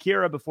Profits and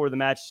Akira before the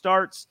match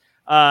starts.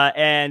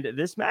 And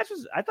this match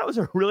I thought was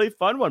a really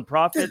fun one.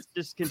 Profits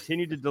just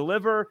continue to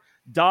deliver.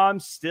 Dom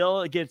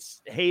still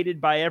gets hated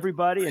by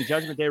everybody, and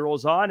Judgment Day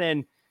rolls on.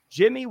 And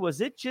Jimmy,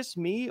 was it just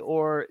me,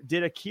 or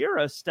did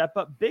Akira step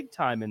up big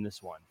time in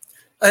this one?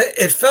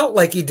 It felt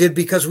like he did,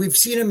 because we've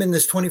seen him in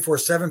this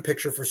 24/7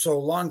 picture for so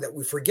long that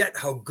we forget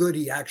how good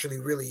he actually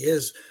really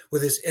is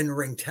with his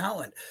in-ring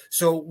talent.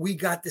 So we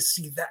got to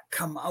see that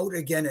come out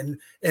again.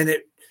 And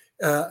it,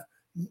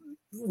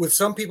 with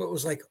some people, it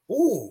was like,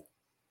 oh,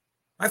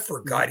 I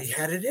forgot he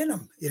had it in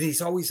him. And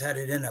he's always had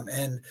it in him.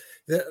 And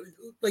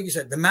like you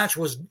said, the match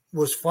was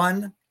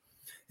fun.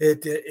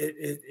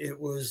 It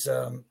was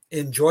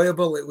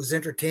enjoyable. It was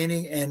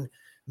entertaining. And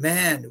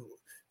man,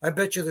 I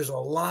bet you there's a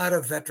lot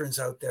of veteran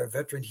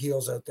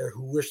heels out there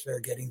who wish they're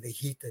getting the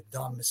heat that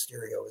Dom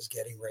Mysterio is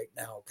getting right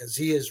now, because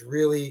he has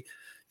really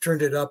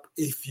turned it up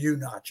a few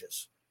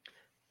notches.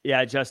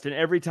 Yeah, Justin,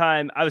 every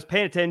time I was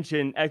paying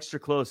attention extra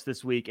close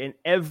this week, and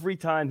every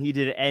time he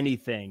did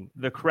anything,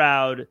 the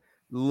crowd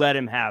let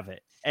him have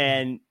it.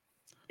 And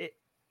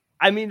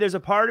there's a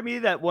part of me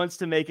that wants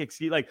to make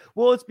excuse, like,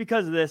 well, it's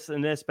because of this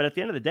and this, but at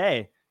the end of the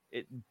day,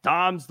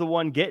 Dom's the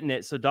one getting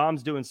it, so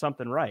Dom's doing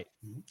something right.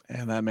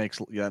 And that makes,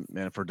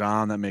 man, for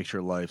Dom, that makes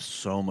your life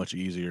so much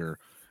easier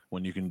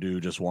when you can do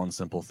just one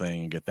simple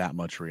thing and get that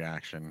much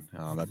reaction.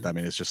 I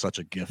mean, it's just such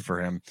a gift for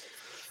him.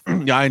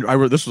 Yeah,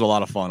 this was a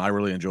lot of fun. I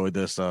really enjoyed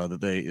this. That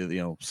they,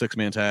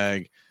 6-man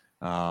tag,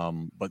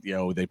 but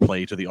they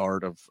play to the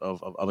art of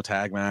a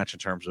tag match in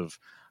terms of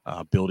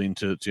building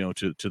to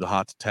the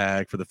hot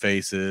tag for the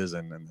faces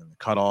and the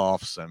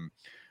cutoffs, and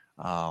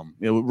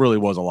it really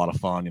was a lot of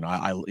fun.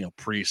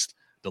 Priest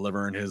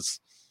delivering his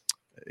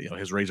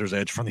razor's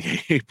edge from the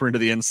apron to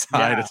the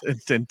inside,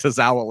 and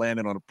Tozawa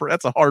landing on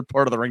that's a hard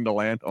part of the ring to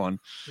land on,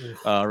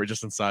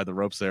 just inside the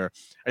ropes there.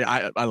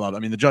 I love it. I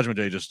mean, the Judgment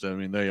Day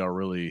they are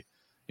really,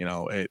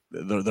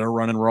 they're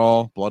running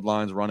Raw,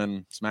 Bloodline's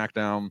running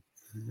SmackDown.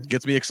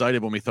 Gets me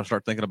excited when we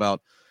start thinking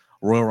about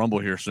Royal Rumble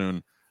here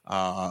soon,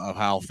 of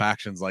how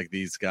factions like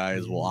these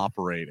guys will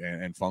operate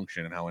and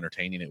function, and how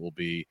entertaining it will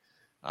be.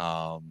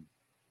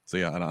 So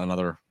yeah,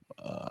 another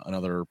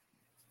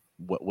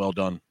well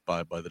done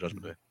by the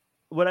Judgment Day.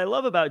 What I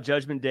love about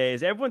Judgment Day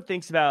is everyone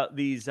thinks about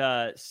these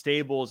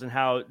stables and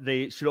how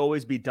they should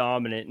always be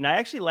dominant. And I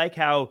actually like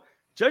how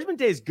Judgment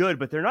Day is good,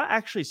 but they're not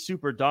actually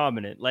super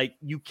dominant. Like,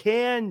 you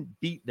can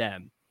beat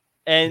them.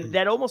 And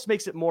that almost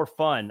makes it more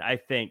fun, I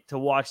think, to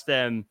watch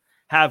them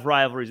have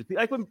rivalries.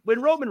 Like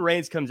when Roman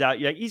Reigns comes out,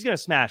 you're like, he's going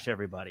to smash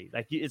everybody.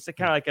 Like, it's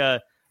kind of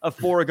like a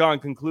foregone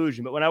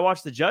conclusion. But when I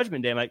watch the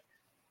Judgment Day, I'm like,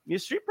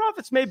 Street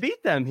Profits may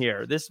beat them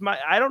here.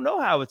 I don't know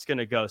how it's going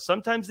to go.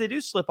 Sometimes they do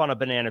slip on a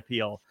banana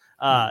peel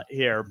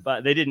here,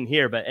 but they didn't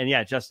here. But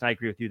Justin, I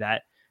agree with you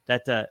that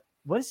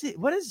what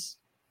does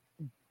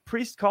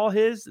Priest call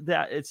his?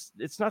 That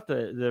it's not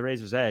the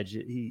Razor's Edge.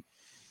 He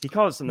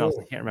calls it something else.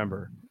 I can't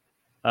remember.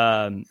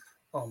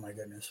 Oh my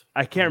goodness,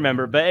 I can't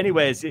remember. But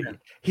anyways,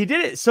 he did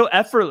it so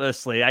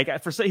effortlessly.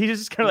 He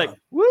just kind of like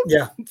whoop,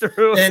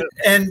 through.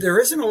 And there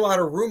isn't a lot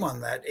of room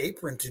on that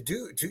apron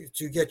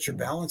to get your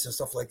balance and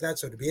stuff like that.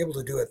 So to be able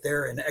to do it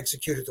there and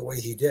execute it the way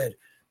he did,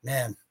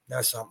 man,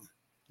 that's something.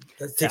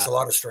 That takes a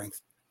lot of strength.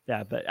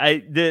 Yeah, but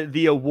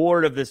the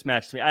award of this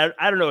match to me,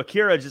 I don't know,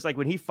 Akira, just like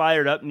when he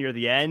fired up near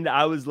the end,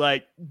 I was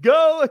like,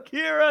 go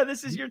Akira,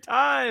 this is your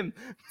time,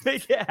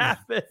 make it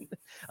happen.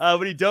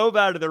 When he dove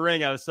out of the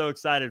ring, I was so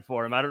excited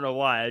for him. I don't know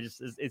why.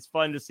 It's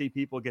fun to see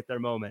people get their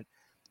moment.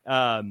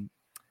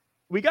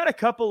 We got a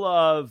couple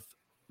of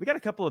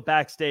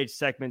backstage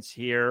segments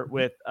here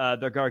with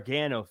the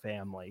Gargano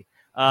family.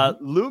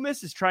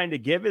 Loomis is trying to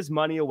give his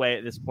money away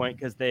at this point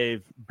because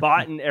they've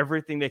bought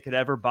everything they could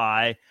ever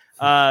buy.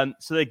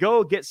 So they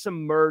go get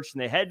some merch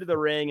and they head to the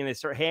ring and they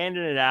start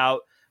handing it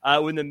out.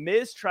 When the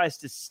Miz tries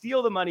to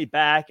steal the money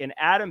back and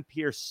Adam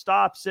Pearce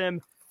stops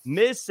him,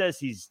 Miz says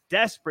he's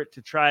desperate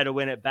to try to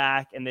win it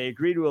back, and they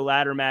agree to a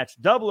ladder match,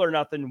 double or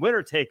nothing,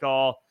 winner take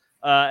all.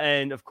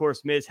 And of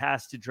course, Miz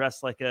has to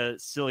dress like a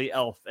silly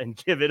elf and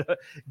give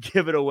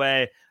it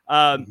away.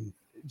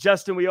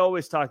 Justin, we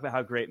always talk about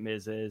how great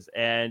Miz is,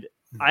 and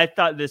I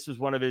thought this was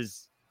one of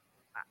his,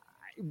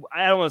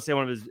 I don't want to say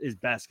one of his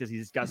best because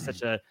he's got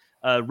such a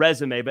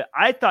resume, but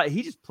I thought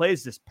he just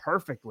plays this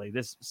perfectly,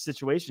 this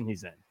situation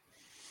he's in.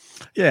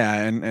 Yeah,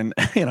 and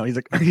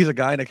he's a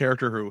guy and a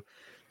character who,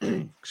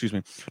 excuse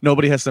me,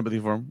 nobody has sympathy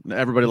for him.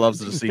 Everybody loves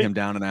to see him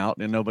down and out,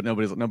 and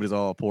nobody's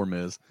all poor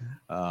Miz,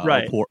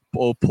 right?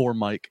 Poor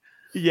Mike.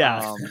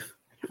 Yeah.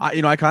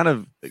 I kind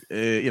of,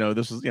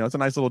 this is, it's a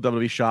nice little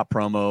WWE shop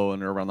promo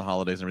and around the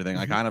holidays and everything.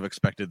 I kind of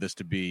expected this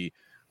to be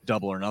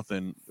double or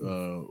nothing,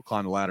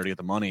 climb the ladder to get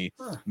the money.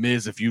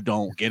 Miz, if you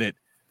don't get it,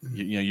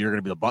 you're going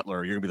to be the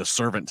butler. You're going to be the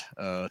servant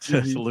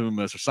to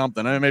Loomis or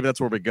something. I mean, maybe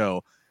that's where we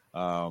go.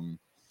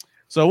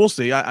 So we'll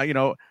see.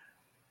 I'm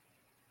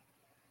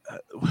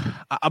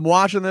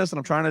watching this and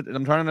I'm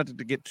trying not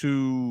to get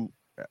too.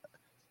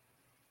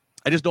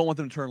 I just don't want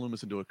them to turn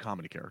Loomis into a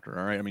comedy character.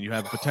 All right. I mean, you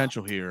have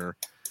potential here.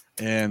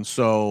 And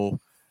so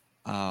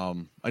I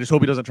just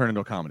hope he doesn't turn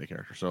into a comedy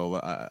character. So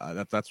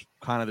that's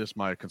kind of just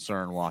my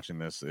concern watching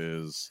this,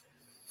 is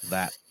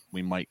that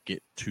we might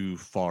get too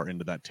far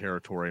into that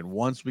territory. And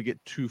once we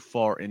get too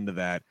far into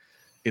that,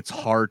 it's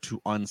hard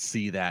to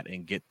unsee that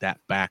and get that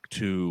back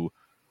to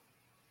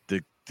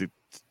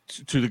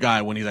the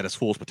guy when he's at his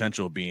fullest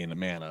potential of being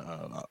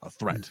a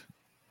threat.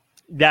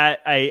 That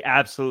I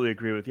absolutely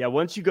agree with. Yeah,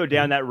 once you go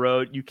down that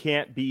road, you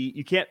can't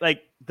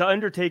like the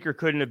Undertaker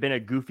couldn't have been a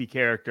goofy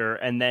character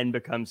and then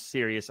become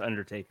serious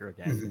Undertaker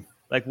again.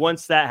 Like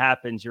once that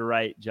happens, you're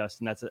right,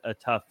 Justin. That's a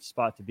tough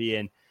spot to be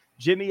in.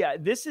 Jimmy,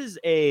 this is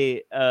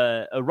a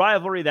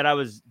rivalry that I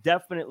was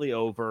definitely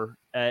over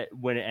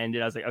when it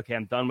ended. I was like, okay,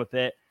 I'm done with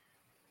it.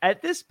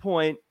 At this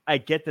point, I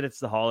get that it's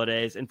the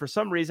holidays, and for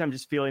some reason, I'm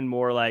just feeling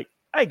more like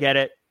I get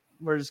it.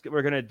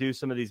 We're gonna do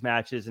some of these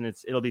matches, and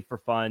it'll be for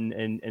fun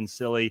and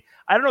silly.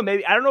 I don't know.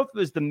 I don't know if it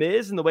was the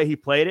Miz and the way he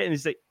played it, and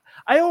he's like,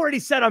 I already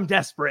said I'm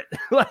desperate.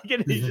 Like,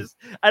 and he just,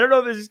 I don't know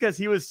if it's just because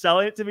he was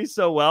selling it to me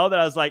so well that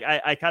I was like,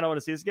 I kind of want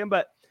to see this again.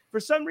 But for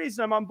some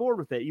reason I'm on board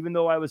with it, even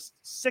though I was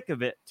sick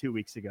of it 2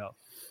 weeks ago.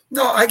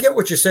 No, I get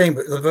what you're saying,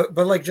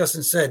 but like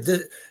Justin said,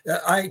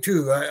 I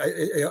too.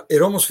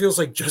 It almost feels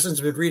like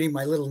Justin's been reading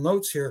my little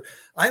notes here.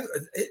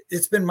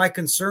 It's been my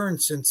concern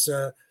since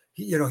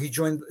he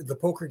joined the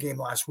poker game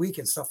last week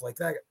and stuff like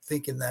that,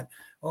 thinking that,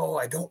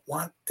 I don't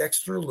want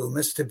Dexter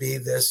Lumis to be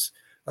this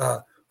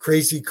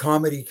crazy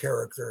comedy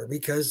character,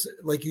 because,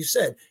 like you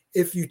said,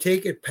 if you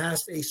take it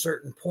past a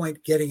certain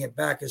point, getting it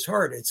back is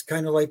hard. It's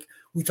kind of like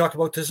we talked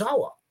about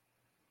Tozawa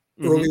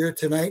earlier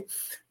tonight.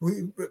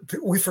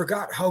 We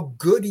forgot how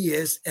good he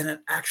is in an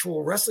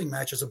actual wrestling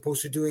match, as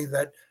opposed to doing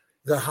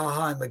the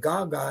haha and the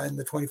gaga and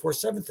the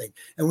 24/7 thing.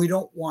 And we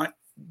don't want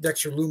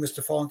Dexter Lumis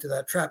to fall into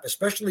that trap,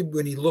 especially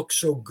when he looks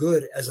so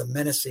good as a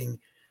menacing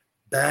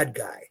bad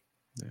guy.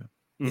 Yeah.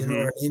 You know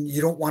what I mean?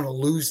 You don't want to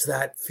lose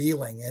that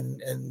feeling,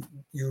 and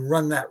you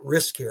run that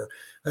risk here.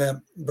 But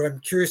I'm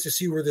curious to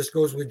see where this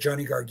goes with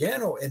Johnny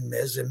Gargano and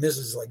Miz. And Miz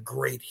is like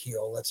great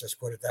heel. Let's just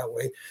put it that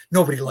way.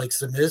 Nobody likes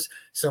the Miz.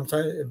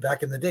 Sometimes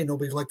back in the day,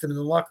 nobody liked him in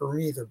the locker room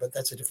either. But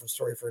that's a different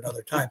story for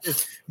another time.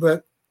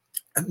 But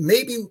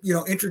maybe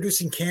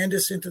introducing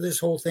Candice into this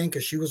whole thing,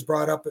 because she was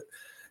brought up,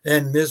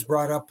 and Miz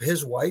brought up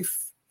his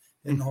wife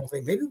in the whole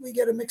thing. Maybe we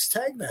get a mixed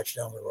tag match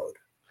down the road.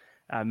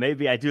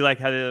 Maybe. I do like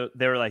how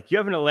they were like, you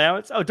have an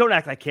allowance? Oh, don't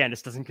act like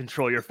Candice doesn't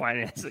control your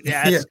finances.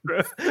 Yeah, that's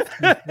true.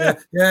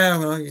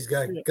 Well, he's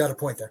got a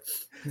point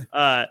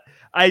there.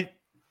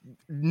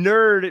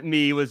 Nerd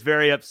me was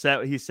very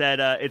upset. He said,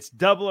 it's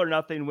double or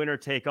nothing, winner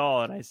take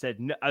all. And I said,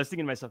 no, I was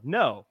thinking to myself,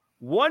 no,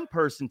 one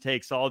person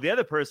takes all, the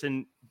other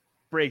person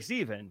breaks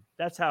even.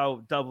 That's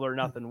how double or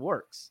nothing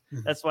works.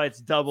 That's why it's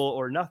double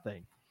or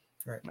nothing.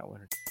 Right. Not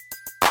winner.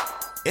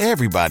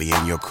 Everybody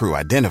in your crew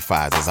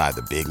identifies as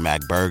either Big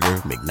Mac Burger,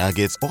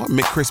 McNuggets, or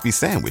McCrispy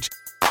Sandwich.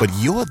 But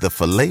you're the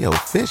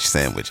Filet-O-Fish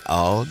Sandwich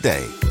all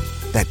day.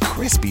 That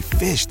crispy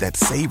fish, that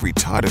savory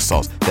tartar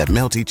sauce, that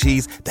melty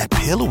cheese, that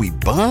pillowy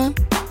bun.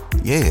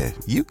 Yeah,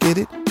 you get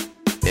it.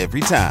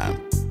 Every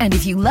time. And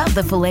if you love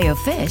the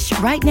Filet-O-Fish,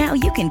 right now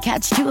you can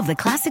catch 2 of the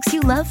classics you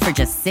love for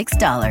just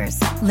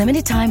 $6.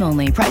 Limited time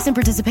only. Price and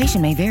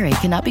participation may vary.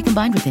 Cannot be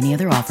combined with any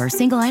other offer.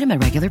 Single item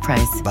at regular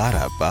price.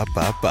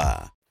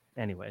 Ba-da-ba-ba-ba.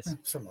 Anyways,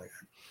 something like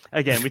that.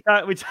 Again, we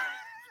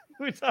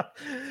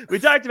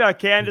talked about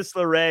Candice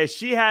LeRae.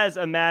 She has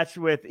a match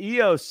with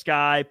Io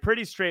Sky.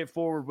 Pretty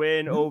straightforward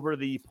win over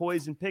the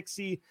Poison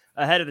Pixie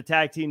ahead of the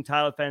tag team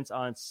title defense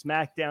on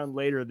SmackDown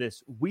later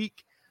this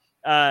week.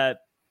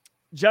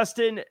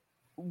 Justin,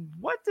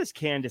 what does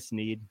Candice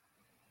need?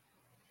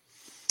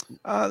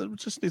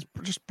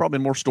 Just probably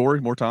more story,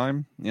 more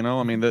time.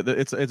 I mean,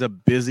 it's a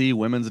busy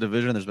women's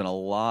division. There's been a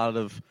lot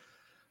of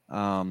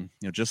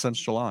just since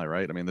July,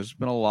 right? I mean, there's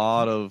been a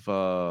lot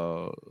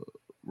of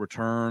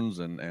returns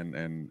and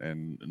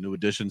new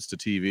additions to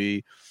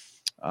TV.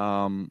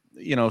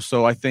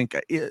 So I think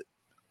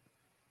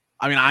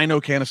I know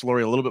Candice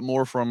LeRae a little bit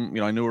more from,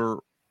 I knew her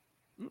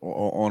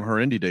on her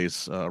indie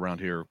days around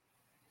here,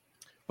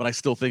 but I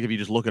still think if you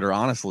just look at her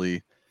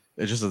honestly,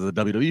 it's just as a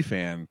WWE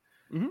fan,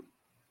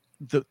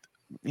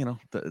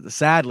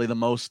 sadly the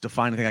most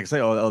defining thing I can say,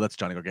 that's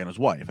Johnny Gargano's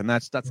wife, and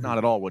that's not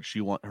at all what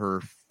you want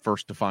her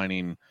first line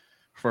in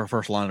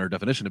her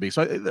definition to be.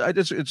 So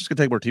it's just gonna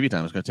take more TV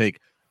time. It's gonna take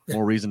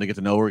more reason to get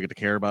to know her, get to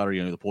care about her.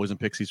 The Poison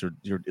Pixies are,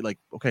 you're like,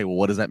 okay, well,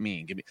 what does that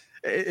mean? Give me.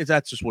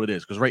 That's just what it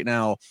is. Because right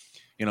now,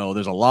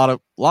 there's a lot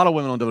of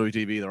women on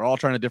WTV. They're all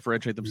trying to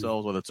differentiate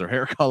themselves, whether it's their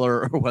hair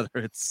color or whether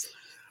it's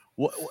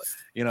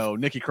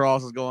Nikki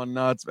Cross is going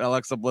nuts.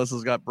 Alexa Bliss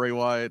has got Bray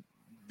Wyatt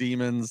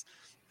demons.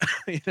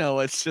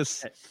 It's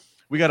just,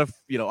 we got to,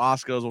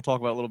 Asuka's we'll talk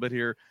about a little bit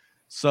here.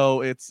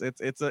 So it's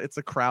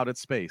a crowded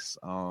space.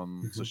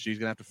 So she's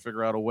gonna have to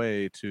figure out a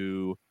way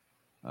to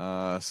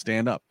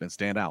stand up and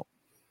stand out.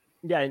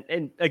 Yeah,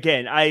 and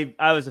again,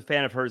 I was a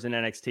fan of hers in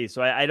NXT,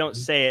 so I don't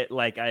say it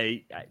like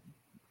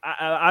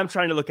I'm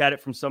trying to look at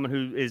it from someone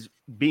who is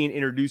being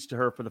introduced to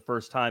her for the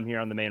first time here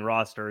on the main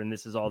roster, and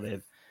this is all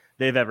they've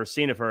ever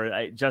seen of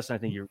her. Justin, I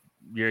think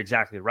you're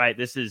exactly right.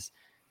 This is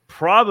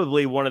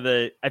probably one of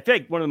the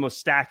most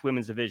stacked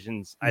women's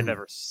divisions I've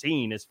ever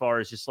seen, as far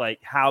as just like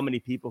how many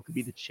people could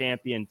be the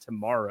champion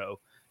tomorrow,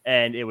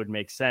 and it would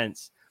make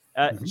sense.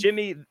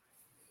 Jimmy,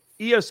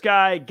 Io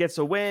Sky gets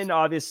a win.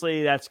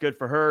 Obviously, that's good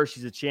for her.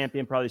 She's a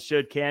champion, probably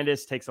should.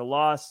 Candice takes a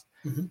loss.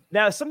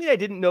 Now, something I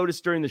didn't notice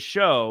during the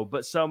show,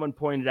 but someone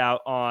pointed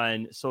out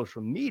on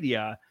social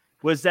media,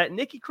 was that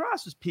Nikki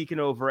Cross was peeking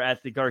over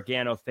at the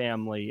Gargano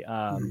family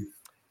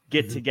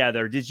get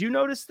together. Did you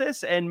notice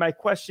this? And my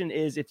question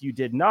is, if you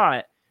did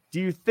not, do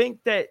you think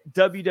that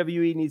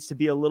WWE needs to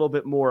be a little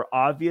bit more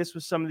obvious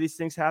with some of these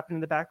things happening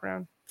in the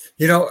background?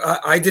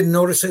 I didn't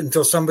notice it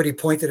until somebody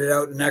pointed it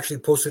out and actually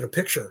posted a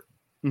picture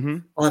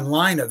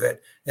online of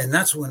it. And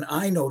that's when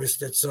I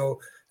noticed it.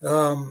 So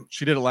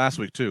she did it last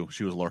week too.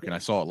 She was lurking. I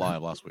saw it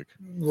live last week.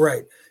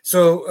 Right.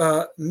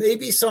 So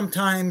maybe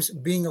sometimes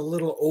being a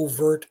little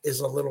overt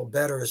is a little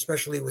better,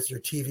 especially with your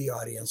TV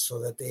audience, so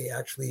that they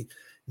actually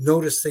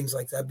notice things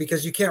like that,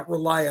 because you can't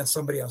rely on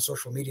somebody on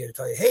social media to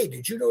tell you, hey,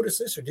 did you notice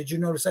this or did you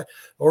notice that?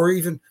 Or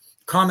even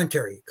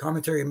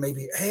commentary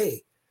maybe,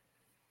 hey,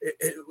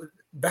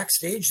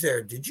 backstage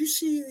there, did you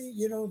see,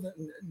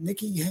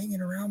 Nikki hanging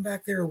around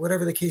back there, or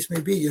whatever the case may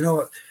be?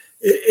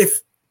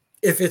 If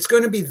it's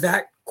going to be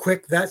that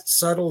quick, that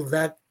subtle,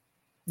 that,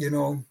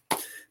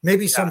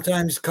 maybe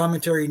sometimes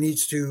commentary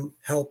needs to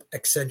help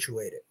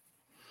accentuate it.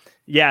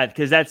 Yeah,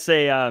 because that's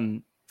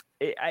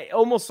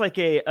almost like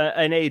an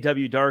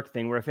AEW Dark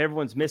thing, where if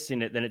everyone's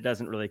missing it, then it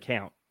doesn't really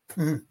count.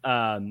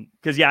 Mm-hmm.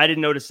 Because I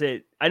didn't notice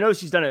it. I know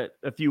she's done it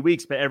a few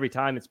weeks, but every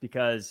time it's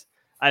because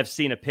I've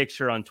seen a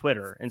picture on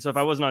Twitter. And so if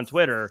I wasn't on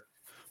Twitter,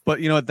 but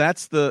they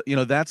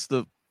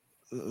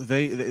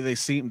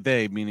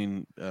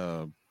meaning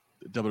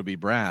WWE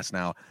Brass.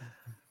 Now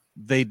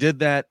they did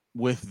that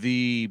with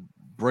the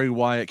Bray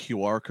Wyatt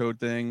QR code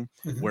thing,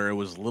 where it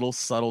was little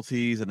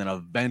subtleties, and then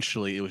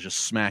eventually it was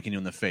just smacking you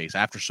in the face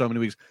after so many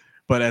weeks.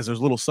 But as those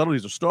little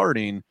subtleties are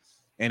starting,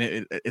 and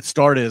it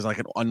started as like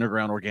an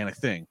underground organic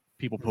thing,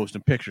 people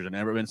posting pictures, and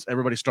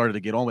everybody started to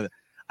get on with it.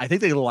 I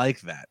think they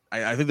like that.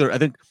 I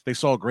think they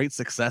saw great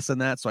success in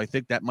that. So I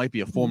think that might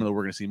be a formula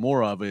we're going to see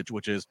more of it,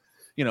 which is,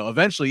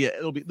 eventually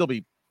it'll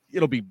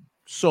be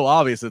so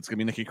obvious that it's going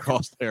to be Nikki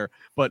Cross there,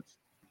 but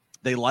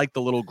they like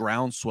the little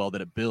groundswell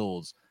that it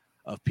builds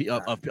of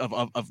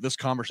this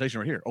conversation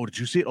right here. Oh, did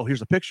you see it? Oh,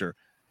 here's a picture.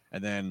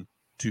 And then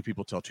 2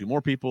 people tell 2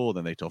 more people,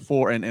 then they tell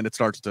 4, and it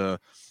starts to.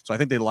 So I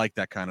think they like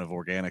that kind of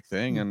organic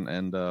thing,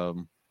 and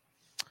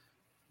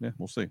yeah,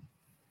 we'll see.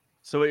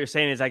 So what you're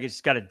saying is I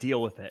just got to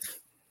deal with it.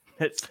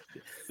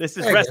 This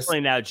is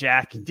wrestling now,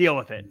 Jack. Deal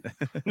with it.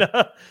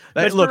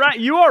 Look, right.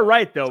 You are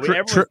right, though.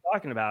 Everyone's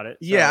talking about it.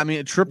 So. Yeah, I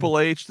mean, Triple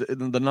H,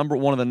 one of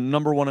the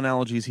number one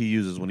analogies he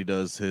uses when he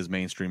does his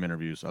mainstream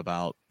interviews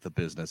about the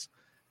business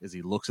is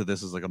he looks at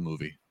this as like a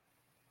movie.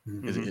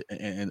 Mm-hmm.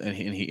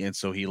 And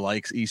so he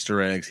likes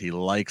Easter eggs. He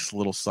likes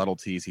little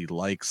subtleties. He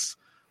likes,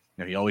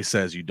 he always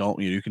says you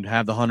can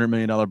have the $100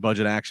 million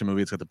budget action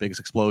movie. It's got the biggest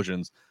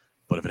explosions,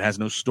 but if it has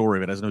no story,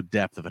 if it has no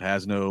depth, if it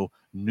has no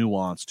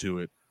nuance to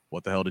it,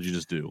 what the hell did you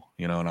just do?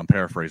 And I'm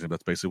paraphrasing, but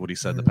that's basically what he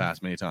said in the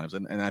past many times.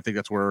 And I think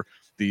that's where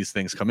these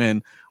things come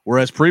in.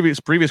 Whereas previous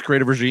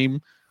creative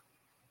regime,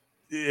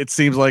 it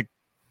seems like,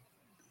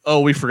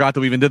 oh, we forgot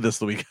that we even did this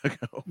the week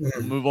ago.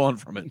 Move on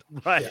from it.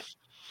 Right.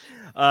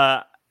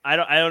 Yeah. I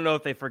don't know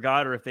if they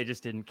forgot or if they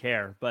just didn't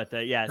care, but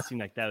it seemed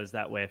like that was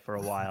that way for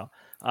a while.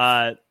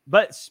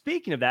 But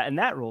speaking of that, and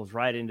that rolls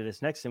right into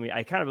this next thing,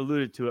 I kind of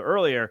alluded to it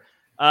earlier.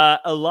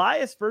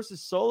 Elias versus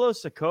Solo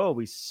Sikoa.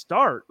 We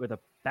start with a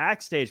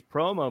backstage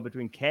promo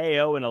between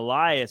KO and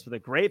Elias with a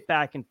great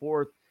back and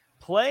forth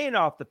playing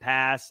off the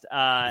past.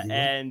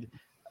 And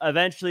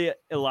eventually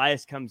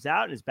Elias comes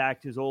out and is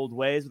back to his old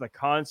ways with a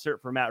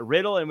concert for Matt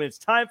Riddle. And when it's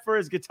time for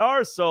his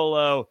guitar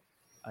solo,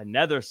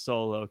 another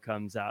solo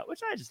comes out,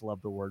 which I just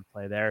love the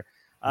wordplay there.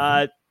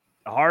 A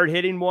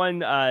hard-hitting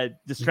one.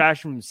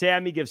 Distraction from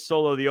Sammy gives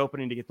Solo the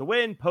opening to get the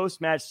win.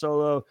 Post-match,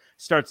 Solo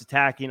starts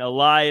attacking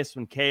Elias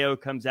when KO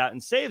comes out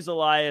and saves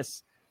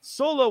Elias.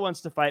 Solo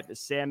wants to fight, but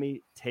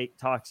Sammy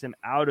talks him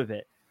out of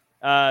it.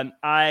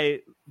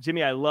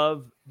 Jimmy, I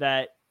love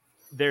that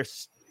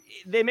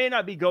they may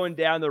not be going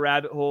down the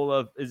rabbit hole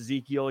of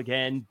Ezekiel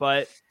again,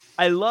 but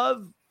I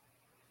love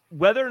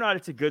whether or not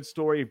it's a good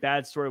story,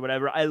 bad story,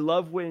 whatever. I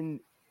love when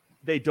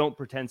they don't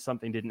pretend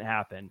something didn't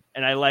happen.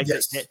 And I like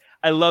that.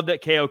 I love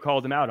that KO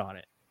called him out on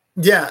it.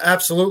 Yeah,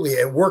 absolutely.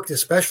 It worked,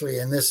 especially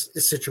in this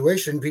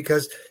situation,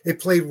 because it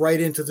played right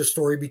into the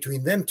story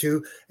between them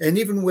two. And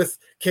even with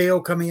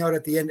KO coming out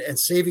at the end and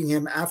saving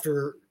him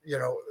after,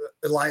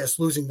 Elias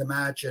losing the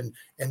match and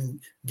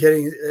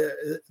getting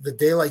the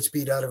daylights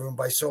beat out of him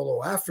by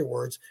Solo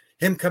afterwards,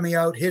 him coming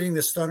out, hitting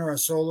the stunner on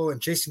Solo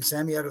and chasing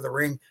Sammy out of the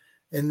ring.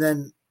 And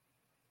then,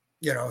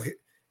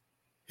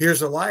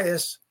 here's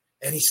Elias,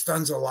 and he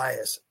stuns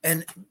Elias.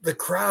 And the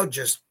crowd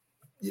just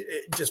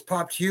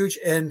popped huge.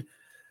 And,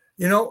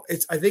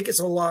 I think it's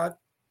a lot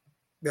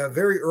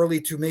very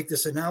early to make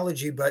this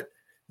analogy, but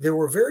there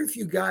were very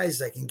few guys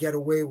that can get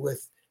away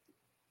with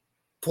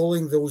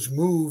pulling those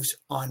moves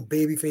on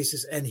baby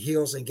faces and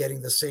heels and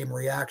getting the same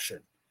reaction.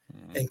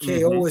 And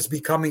KO is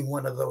becoming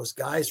one of those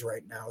guys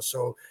right now.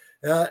 So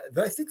I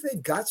think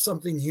they've got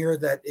something here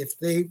that if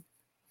they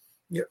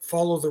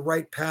follow the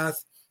right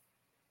path,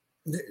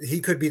 he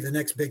could be the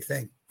next big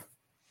thing.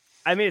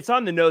 I mean, it's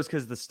on the nose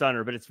because of the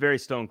stunner, but it's very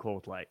Stone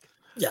Cold like.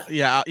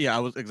 Yeah. I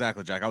was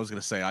exactly, Jack. I was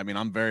going to say, I mean,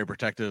 I'm very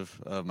protective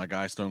of my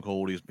guy Stone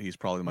Cold. He's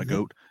probably my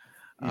goat.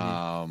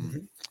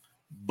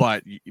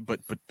 But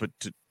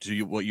to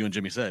you, what you and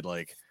Jimmy said,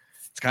 like,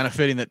 it's kind of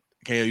fitting that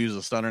KO uses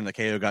a stunner and that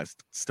KO got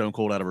Stone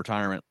Cold out of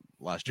retirement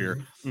last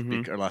year,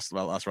 or last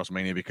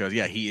WrestleMania, because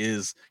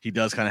he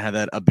does kind of have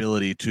that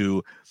ability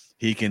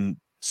he can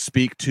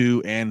speak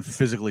to and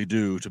physically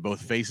do to both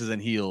faces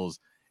and heels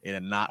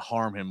and not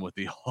harm him with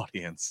the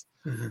audience.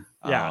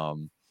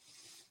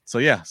 So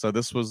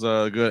this was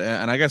good.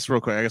 And I guess real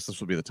quick, this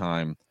would be the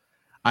time.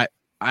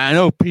 I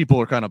know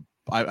people are kind of,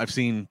 I've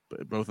seen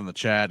both in the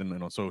chat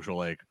and on social,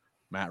 like,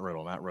 Matt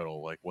Riddle,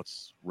 like,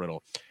 what's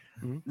Riddle?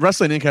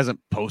 Wrestling Inc. hasn't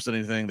posted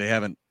anything. They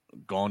haven't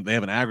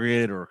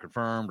aggregated or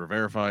confirmed or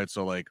verified.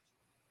 So, like,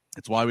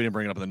 It's why we didn't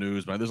bring it up in the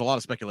news. But there's a lot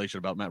of speculation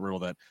about Matt Riddle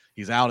that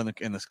he's out in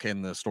the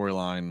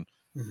storyline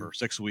for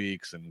 6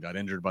 weeks and got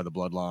injured by the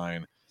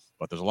Bloodline.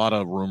 But there's a lot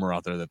of rumor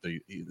out there that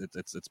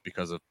it's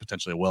because of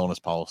potentially a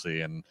wellness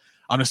policy, and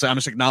I'm just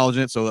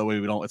acknowledging it so that way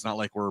we don't. It's not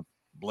like we're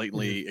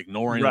blatantly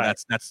ignoring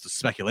it. That's the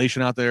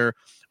speculation out there.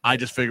 I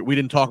just figured we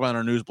didn't talk about it in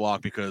our news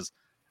block because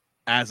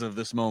as of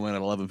this moment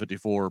at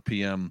 11:54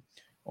 p.m.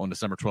 on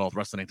December 12th,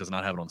 Wrestling Inc. does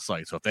not have it on the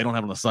site. So if they don't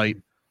have it on the site,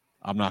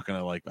 I'm not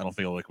gonna I don't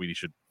feel like we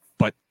should.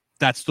 But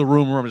that's the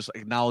rumor. I'm just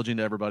acknowledging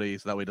to everybody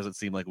so that way it doesn't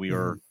seem like we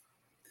are.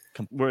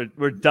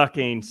 We're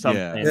ducking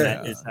something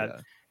that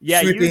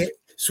is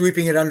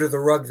sweeping it under the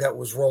rug that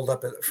was rolled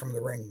up from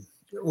the ring,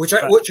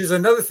 which is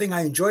another thing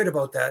I enjoyed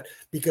about that,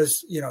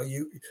 because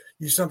you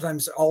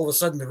sometimes all of a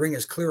sudden the ring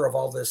is clear of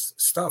all this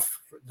stuff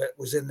that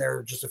was in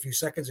there just a few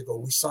seconds ago.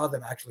 We saw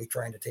them actually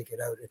trying to take it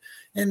out,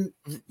 and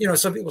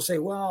some people say,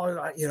 well,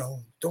 I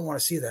don't want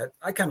to see that.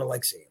 I kind of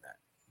like seeing that.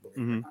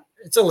 Mm-hmm.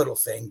 It's a little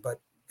thing, but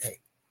hey,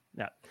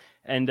 yeah.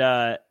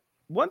 And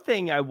one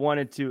thing I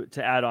wanted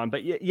to add on,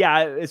 but yeah,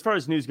 as far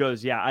as news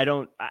goes, yeah, I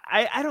feel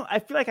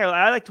like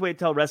I like to wait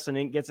till Wrestling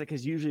Inc. gets it,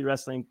 because usually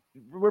Wrestling,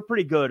 we're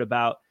pretty good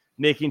about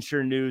making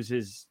sure news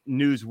is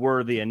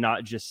newsworthy and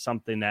not just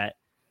something that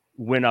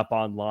went up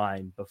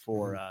online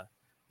before,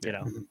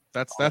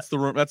 That's the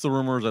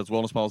rumors. That's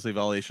wellness policy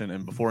violation,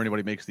 and before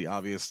anybody makes the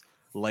obvious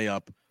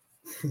layup,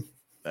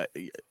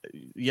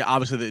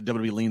 obviously the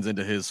WWE leans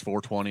into his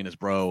 420 and his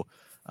bro.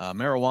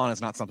 Marijuana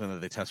is not something that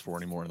they test for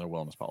anymore in their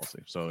wellness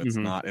policy. So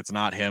it's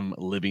not him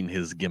living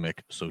his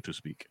gimmick, so to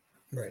speak.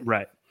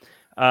 Right.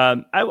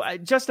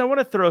 Justin, I want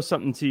to throw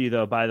something to you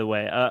though, by the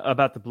way,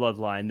 about the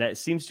Bloodline that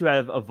seems to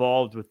have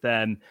evolved with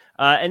them.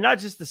 And not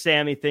just the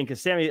Sammy thing,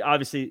 because Sammy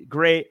obviously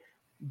great,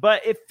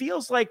 but it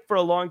feels like for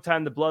a long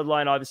time, the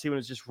Bloodline, obviously when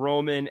it was just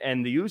Roman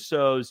and the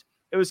Usos,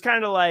 it was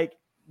kind of like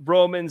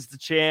Roman's the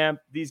champ.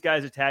 These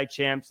guys are tag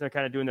champs. They're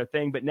kind of doing their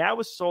thing. But now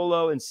with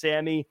Solo and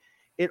Sammy,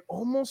 it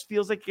almost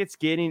feels like it's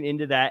getting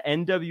into that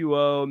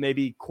NWO,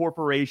 maybe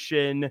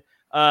corporation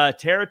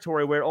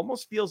territory, where it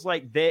almost feels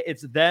like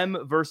it's them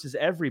versus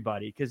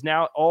everybody. Because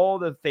now all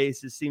the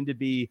faces seem to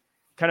be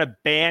kind of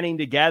banding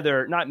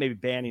together, not maybe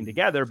banding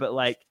together, but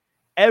like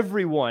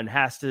everyone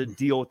has to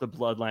deal with the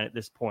Bloodline at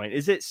this point.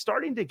 Is it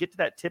starting to get to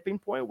that tipping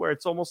point where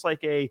it's almost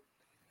like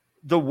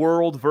the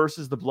world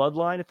versus the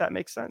Bloodline, if that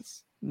makes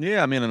sense?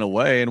 Yeah, I mean, in a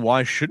way, and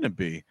why shouldn't it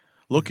be?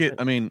 Look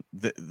at, I mean,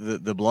 the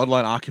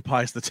Bloodline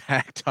occupies the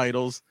tag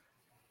titles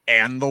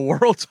and the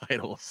world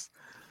titles.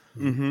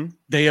 Mm-hmm.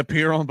 They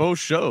appear on both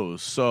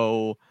shows.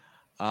 So,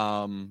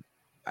 let's,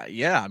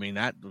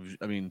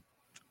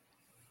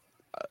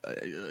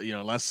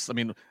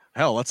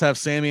 let's have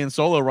Sammy and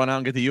Solo run out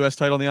and get the U.S.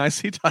 title and the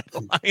IC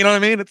title. You know what I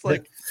mean? It's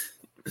like,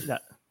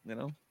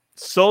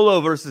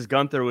 Solo versus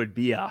Gunther would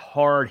be a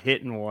hard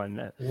hitting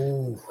one.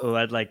 Ooh. Oh,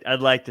 I'd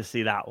like to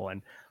see that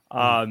one.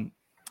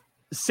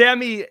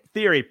 Sammy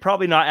Theory,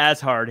 probably not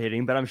as hard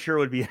hitting, but I'm sure it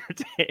would be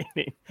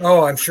entertaining.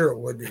 Oh, I'm sure it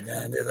would be,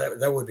 man.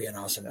 That would be an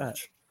awesome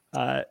match.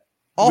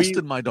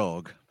 Austin, my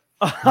dog.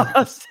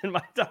 Austin,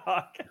 my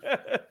dog.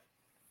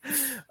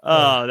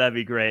 Oh, that'd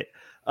be great.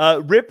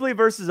 Ripley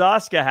versus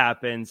Asuka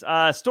happens.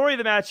 Story of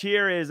the match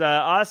here is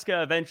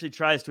Asuka eventually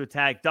tries to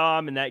attack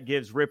Dom, and that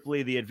gives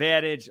Ripley the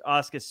advantage.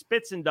 Asuka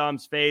spits in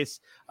Dom's face,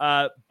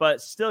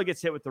 but still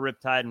gets hit with the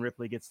Riptide, and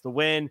Ripley gets the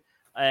win.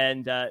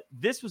 And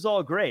this was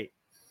all great.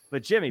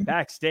 But Jimmy,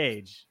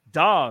 backstage,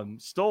 Dom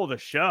stole the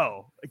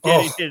show,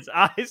 getting his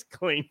eyes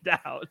cleaned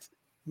out.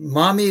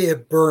 Mommy,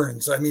 it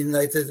burns. I mean,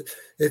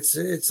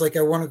 it's like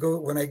I want to go,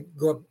 when I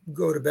go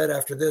to bed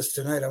after this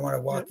tonight, I want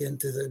to walk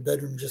into the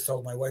bedroom and just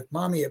tell my wife,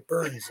 Mommy, it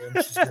burns. And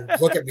she's going to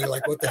look at me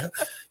like, what the hell?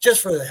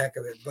 Just for the heck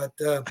of it. But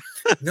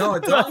no,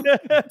 Dom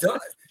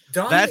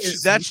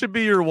that should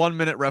be your 1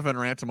 minute ref and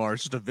rant tomorrow.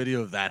 It's just a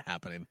video of that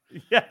happening.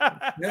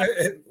 Yeah.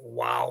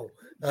 Wow.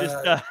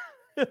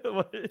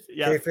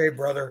 Kayfabe,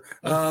 brother.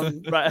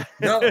 Right.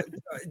 No,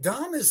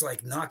 Dom is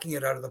like knocking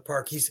it out of the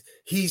park.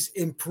 He's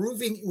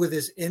improving with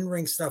his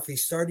in-ring stuff.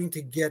 He's starting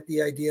to get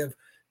the idea of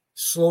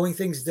slowing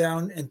things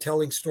down and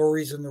telling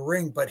stories in the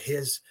ring, but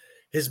his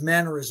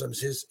mannerisms,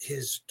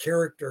 his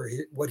character,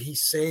 what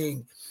he's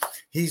saying,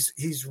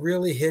 he's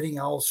really hitting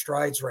all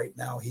strides right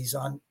now. He's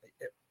on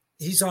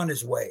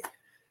his way.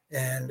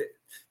 And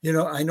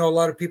I know a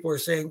lot of people are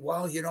saying,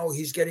 well,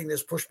 he's getting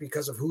this push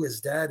because of who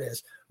his dad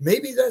is.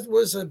 Maybe that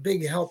was a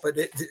big help, but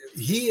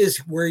he is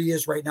where he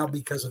is right now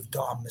because of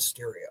Dom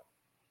Mysterio.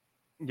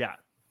 Yeah,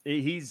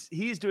 he's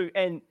doing,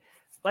 and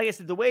like I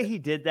said, the way he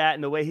did that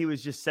and the way he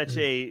was just such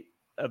a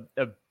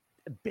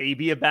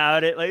baby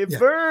about it, like it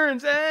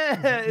burns.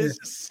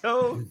 It's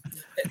so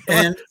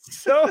and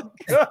so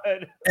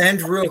good.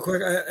 And real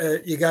quick,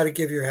 you got to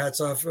give your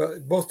hats off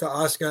both to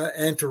Asuka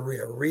and to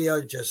Rhea.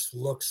 Rhea just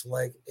looks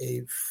like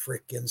a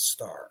freaking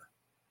star.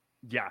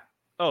 Yeah.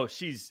 Oh,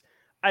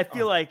 I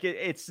feel like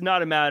it's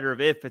not a matter of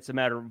if, it's a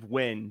matter of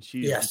when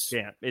she's the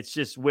champ. It's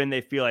just when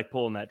they feel like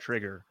pulling that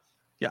trigger.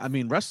 Yeah, I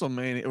mean,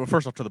 WrestleMania. Well,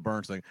 first off, to the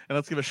Burns thing, and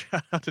let's give a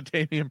shout out to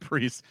Damian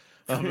Priest.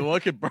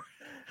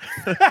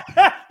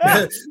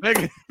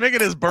 making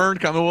his burn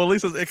coming. Well, at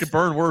least it could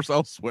burn worse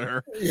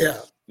elsewhere. Yeah.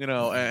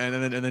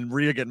 And then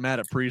Rhea getting mad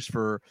at Priest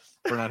for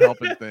not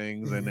helping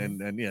things,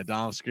 and yeah,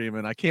 Dom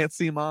screaming, "I can't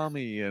see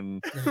mommy,"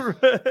 and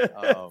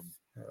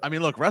I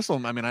mean, look,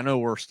 I mean, I know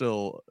we're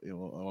still,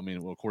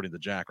 according to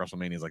Jack,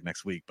 WrestleMania is like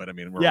next week, but I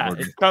mean,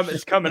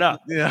 it's coming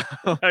up. Yeah,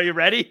 are you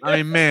ready? I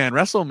mean, man,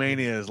 WrestleMania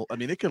is. I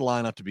mean, it could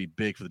line up to be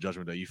big for the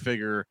Judgment Day. You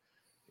figure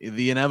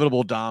the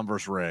inevitable Dom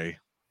versus Ray.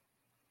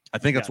 I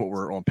think that's what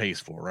we're on pace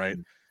for, right?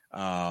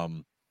 I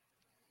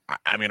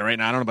mean, right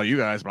now, I don't know about you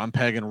guys, but I'm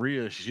pegging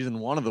Rhea. She's in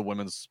one of the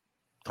women's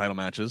title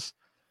matches.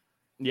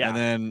 Yeah. And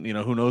then,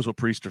 who knows what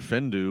Priest or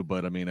Finn do,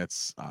 but I mean,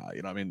 it's,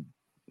 I'd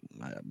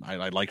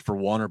like for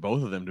one or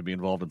both of them to be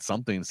involved in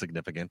something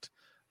significant.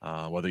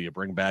 Whether you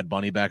bring Bad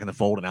Bunny back in the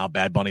fold and now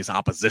Bad Bunny's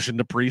opposition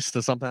to Priest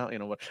to somehow,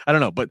 I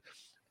don't know, but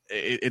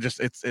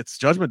it's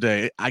Judgment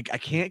Day. I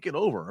can't get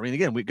over. I mean,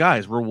 again,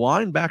 guys,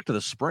 rewind back to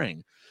the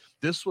spring.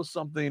 This was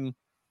something,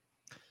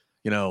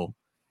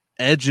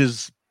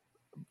 Edge's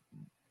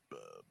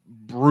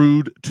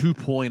Brood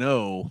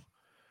 2.0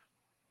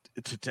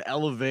 to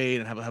elevate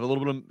and have a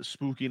little bit of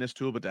spookiness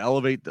to it, but to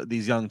elevate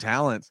these young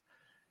talents.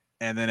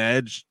 And then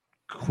Edge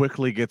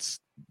quickly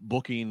gets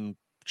booking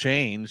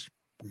changed,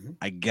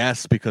 I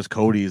guess, because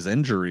Cody's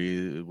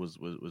injury was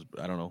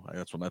I don't know.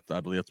 That's what I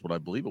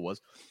believe it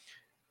was.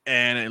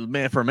 And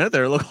man, for a minute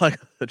there, it looked like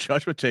the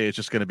Judgment Day is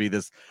just going to be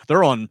this.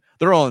 They're on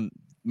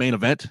main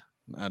event.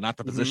 Not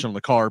the position on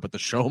the card, but the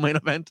show main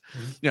event.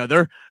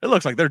 It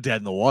looks like they're dead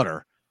in the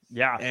water.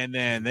 Yeah. And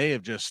then they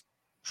have just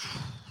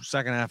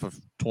second half of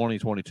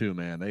 2022,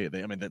 man. They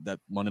I mean, that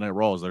Monday Night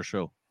Raw is their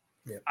show.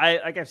 Yeah.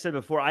 Like I've said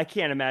before, I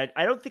can't imagine.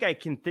 I don't think I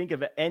can think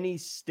of any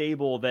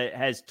stable that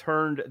has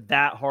turned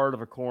that hard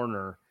of a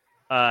corner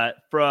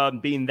from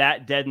being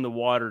that dead in the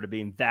water to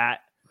being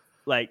that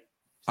like.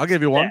 I'll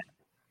give you one.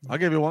 I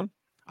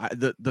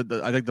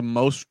think the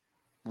most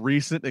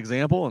recent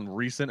example, and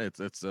recent,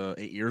 it's 8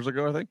 years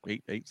ago, I think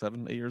 8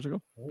 years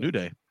ago. New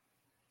Day.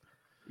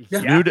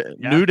 Yeah.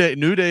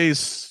 New Day's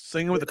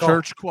singing with the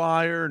church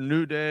choir.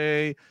 New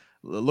Day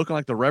looking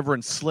like the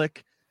Reverend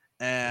Slick,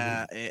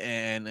 and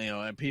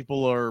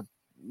people are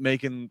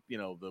making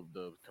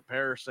the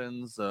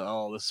comparisons.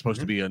 This is supposed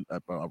to be is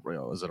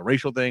it a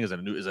racial thing? Is it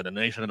a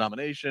nation, a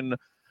domination?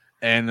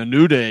 And the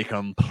New Day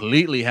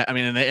completely,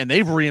 and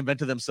they've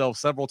reinvented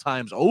themselves several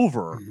times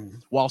over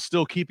while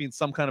still keeping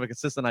some kind of a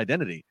consistent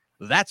identity.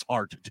 That's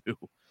hard to do.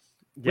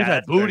 We've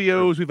had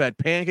Bootios, we've had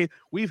Pancake,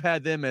 we've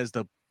had them as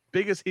the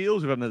biggest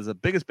heels, we've had them as the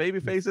biggest baby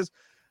faces,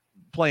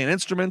 playing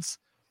instruments.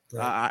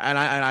 Right. And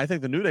I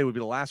think the New Day would be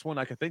the last one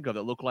I could think of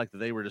that looked like that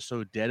they were just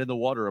so dead in the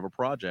water of a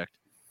project,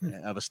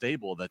 of a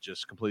stable that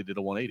just completely did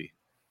a 180.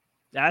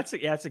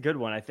 That's a good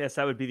one. I guess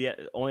that would be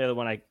the only other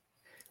one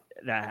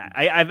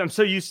I'm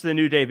so used to the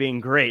New Day being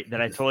great that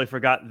I totally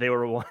forgot they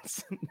were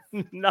once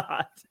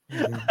not.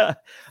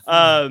 But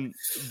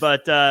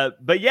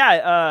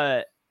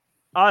yeah,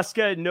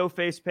 Asuka, no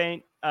face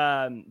paint.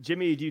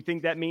 Jimmy, do you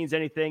think that means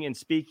anything? And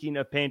speaking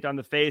of paint on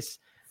the face,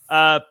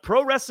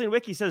 Pro Wrestling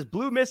Wiki says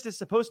Blue Mist is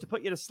supposed to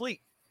put you to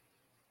sleep.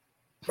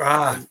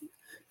 I'm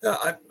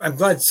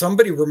glad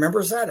somebody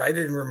remembers that. I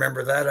didn't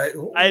remember that.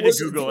 I had to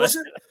Google it.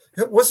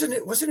 Wasn't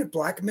it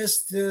Black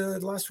Mist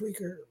last week,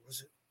 or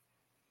was it?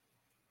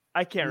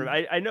 I can't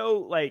remember. I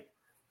know,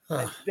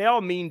 they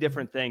all mean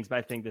different things, but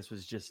I think this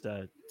was just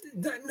no.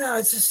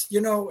 It's just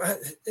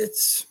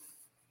it's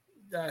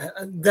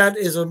that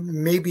is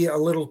maybe a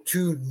little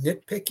too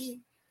nitpicky.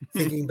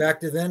 Thinking back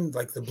to then,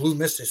 like the Blue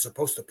Mist is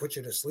supposed to put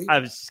you to sleep. I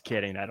was just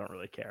kidding. I don't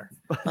really care.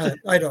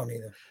 I don't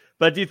either.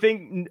 But do you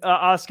think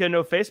Asuka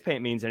no face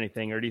paint means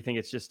anything, or do you think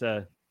it's just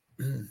a?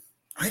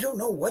 I don't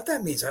know what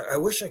that means. I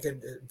wish I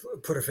could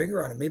put a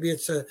finger on it. Maybe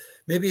it's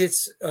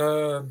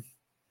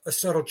a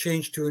subtle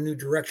change to a new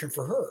direction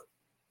for her.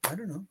 I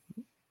don't know.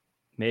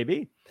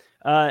 Maybe.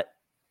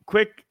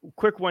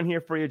 Quick one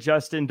here for you,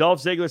 Justin.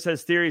 Dolph Ziggler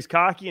says Theory's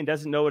cocky and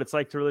doesn't know what it's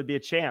like to really be a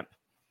champ.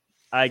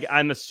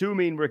 I'm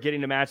assuming we're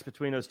getting a match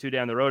between those two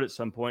down the road at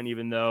some point,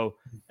 even though,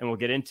 and we'll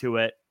get into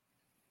it,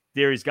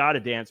 Theory's got a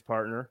dance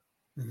partner.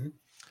 Mm-hmm.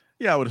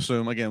 Yeah, I would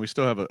assume. Again, we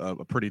still have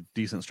a pretty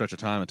decent stretch of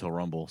time until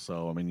Rumble.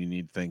 So, I mean, you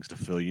need things to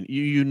fill.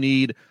 You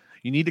need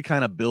to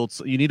kind of build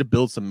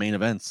some main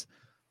events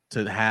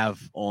to have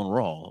on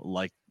Raw,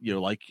 like I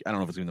don't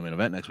know if it's going to be the main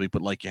event next week,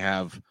 but like you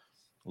have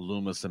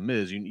Lumis and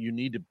Miz, you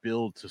need to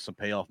build to some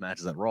payoff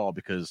matches at Raw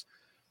because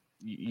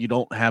you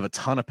don't have a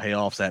ton of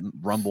payoffs at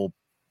Rumble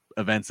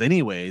events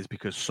anyways,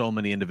 because so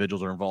many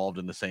individuals are involved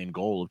in the same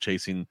goal of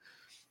chasing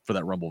for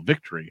that Rumble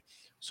victory.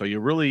 So you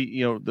really,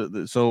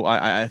 so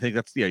I think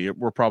that's,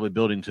 we're probably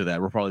building to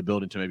that. We're probably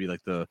building to maybe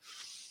like the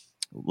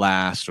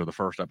last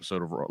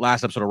episode of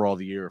Raw of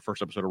the year,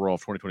 first episode of Raw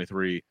of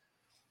 2023.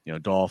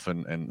 Dolph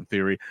and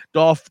Theory.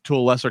 Dolph, to a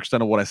lesser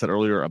extent of what I said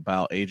earlier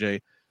about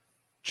AJ,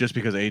 just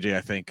because AJ, I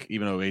think,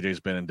 even though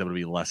AJ's been in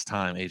WWE less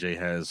time, AJ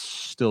has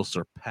still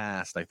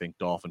surpassed, I think,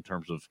 Dolph in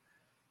terms of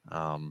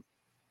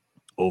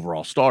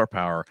overall star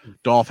power.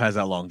 Dolph has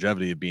that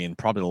longevity of being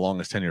probably the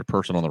longest tenured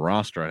person on the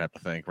roster, I'd have to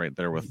think, right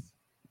there with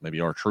maybe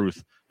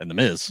R-Truth and The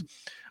Miz,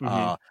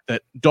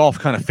 that Dolph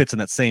kind of fits in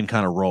that same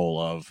kind of role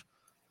of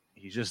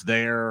he's just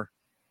there.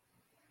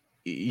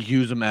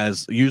 Use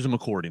him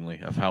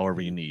accordingly of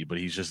however you need, but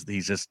he's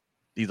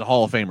a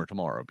Hall of Famer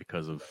tomorrow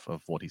because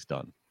of what he's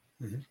done.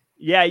 Mm-hmm.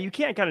 Yeah, you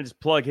can't kind of just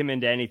plug him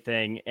into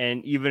anything,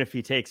 and even if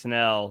he takes an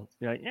L,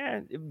 you're like, yeah,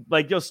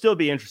 like you'll still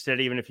be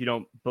interested even if you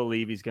don't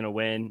believe he's going to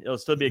win. It'll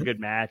still be a good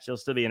match. It'll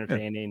still be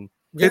entertaining.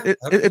 Yeah,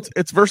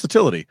 It's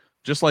versatility,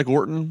 just like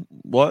Orton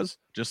was,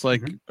 just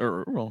like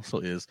still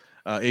is.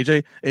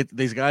 AJ,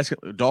 these guys,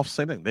 Dolph's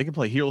same thing. They can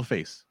play heel or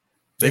face.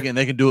 They can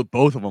do it,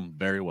 both of them,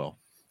 very well.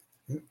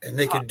 And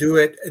they could do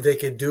it. They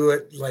could do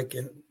it like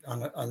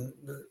on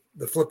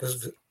the flip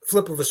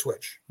of a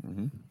switch.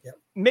 Mm-hmm. Yeah.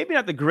 Maybe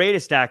not the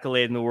greatest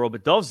accolade in the world,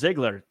 but Dolph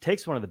Ziggler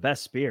takes one of the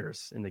best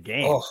spears in the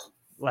game. Oh,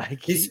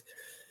 like he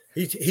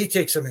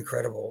takes some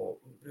incredible.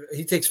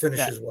 He takes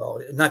finishes well,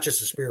 not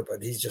just a spear,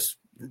 but he's just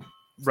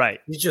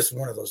right. He's just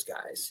one of those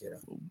guys,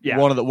 Yeah,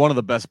 one of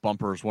the best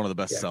bumpers, one of the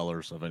best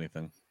sellers of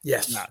anything.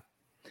 Yes, yeah.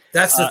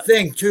 That's the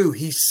thing too.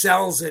 He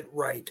sells it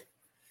right.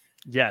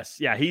 Yes,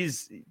 yeah.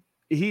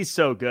 He's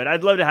so good.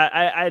 I'd love to have.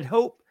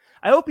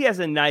 I hope he has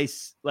a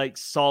nice, like,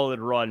 solid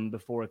run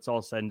before it's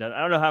all said and done.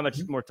 I don't know how much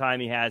more time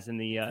he has in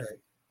the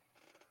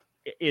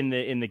in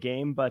the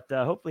game, but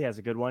hopefully he has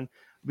a good one.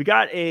 We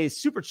got a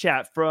super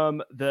chat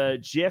from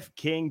the GIF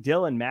King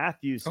Dylan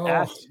Matthews.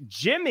 Asked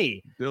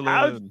Jimmy,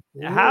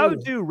 how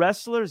do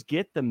wrestlers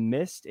get the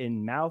mist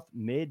in mouth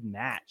mid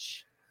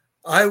match?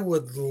 I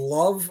would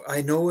love.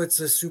 I know it's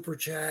a super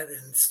chat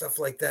and stuff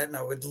like that, and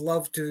I would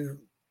love to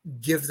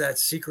give that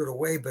secret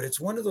away, but it's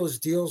one of those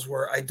deals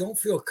where I don't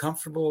feel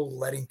comfortable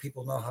letting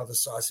people know how the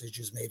sausage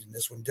is made in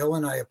this one.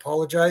 Dylan, I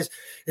apologize.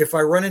 If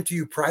I run into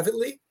you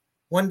privately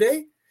one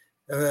day,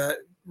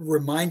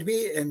 remind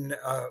me and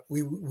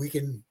we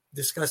can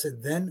discuss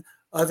it then.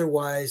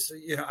 Otherwise,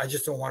 I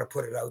just don't want to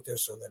put it out there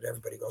so that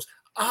everybody goes,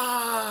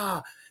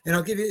 and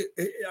I'll give you,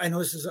 I know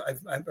this is,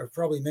 I've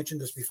probably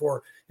mentioned this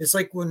before. It's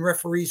like when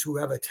referees who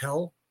have a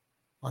tell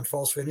on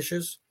false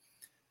finishes,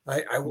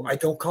 I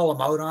don't call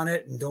them out on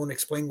it and don't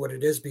explain what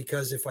it is,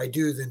 because if I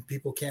do, then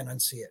people can't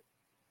unsee it.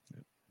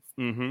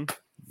 Mm-hmm.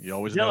 You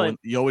always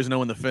know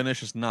when the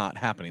finish is not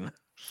happening.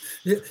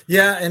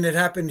 Yeah, and it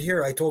happened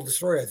here. I told the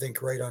story, I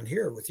think, right on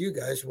here with you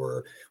guys,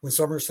 where when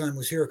SummerSlam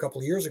was here a couple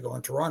of years ago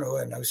in Toronto,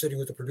 and I was sitting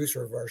with the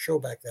producer of our show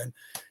back then,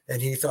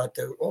 and he thought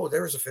that,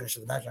 there was a finish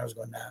of the match, and I was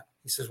going, nah.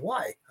 He says,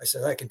 why? I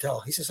said, I can tell.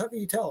 He says, how can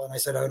you tell? And I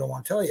said, I don't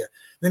want to tell you.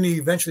 Then he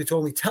eventually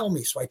told me, tell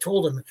me. So I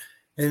told him,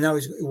 and now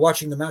he's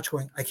watching the match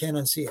going, I can't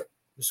unsee it.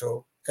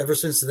 So ever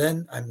since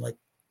then, I'm like,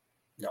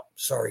 no,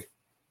 sorry.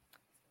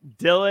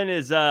 Dylan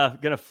is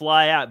going to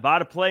fly out,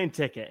 bought a plane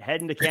ticket,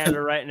 heading to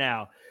Canada right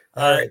now.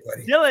 All right,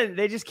 buddy. Dylan,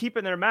 they just keep it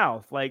in their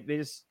mouth. Like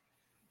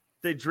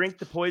they drink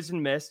the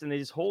poison mist and they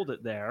just hold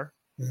it there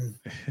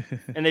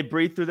and they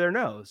breathe through their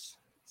nose.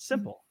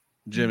 Simple.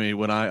 Jimmy,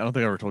 when I don't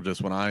think I ever told you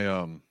this, when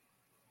I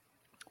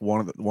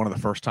one of the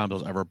first times I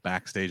was ever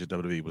backstage at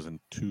WWE was in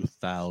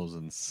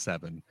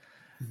 2007.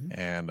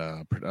 And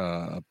a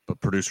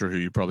producer who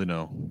you probably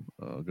know,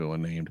 go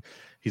unnamed,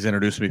 he's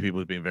introduced me to people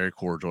as being very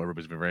cordial.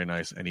 Everybody's been very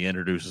nice. And he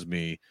introduces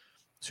me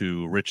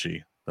to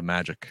Richie, the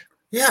Magic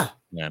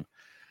Man.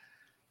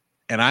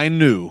 And I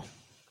knew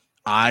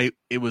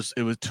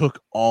it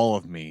took all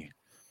of me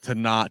to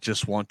not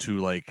just want to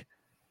like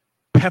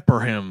pepper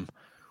him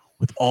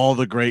with all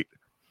the great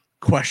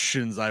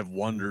questions I've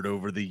wondered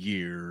over the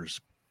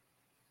years,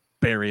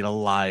 buried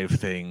alive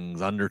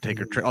things,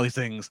 Undertaker, all these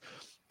things.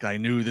 I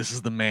knew this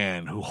is the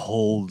man who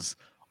holds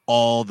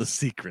all the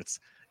secrets.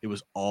 It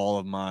was all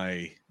of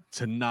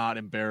to not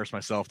embarrass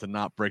myself, to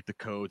not break the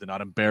code, to not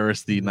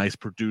embarrass the nice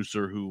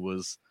producer who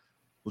was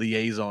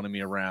liaisoning me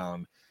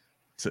around.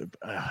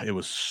 It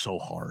was so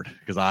hard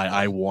because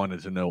I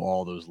wanted to know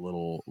all those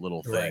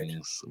little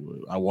things.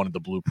 I wanted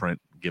the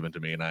blueprint given to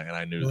me, and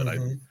I knew that I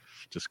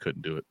just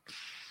couldn't do it.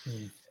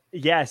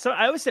 Yeah, so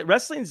I always say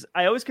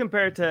I always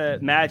compare it to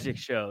magic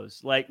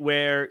shows, like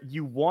where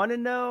you want to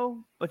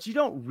know, but you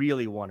don't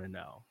really want to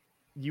know.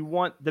 You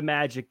want the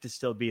magic to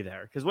still be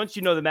there, because once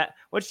you know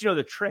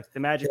the trick, the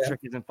magic trick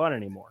isn't fun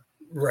anymore.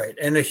 Right,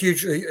 and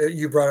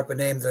you brought up a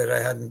name that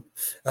I hadn't.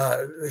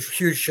 A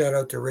huge shout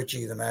out to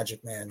Richie, the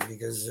Magic Man,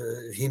 because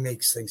he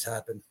makes things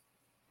happen.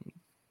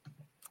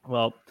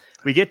 Well,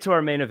 we get to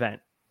our main event.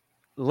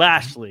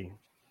 Lashley.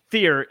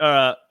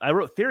 I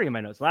wrote Theory in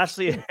my notes.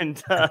 Lashley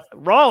and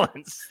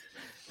Rollins.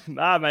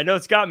 My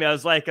notes got me. I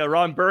was like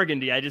Ron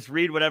Burgundy. I just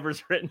read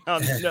whatever's written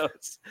on the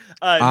notes.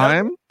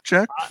 I'm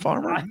Jack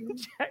Farmer.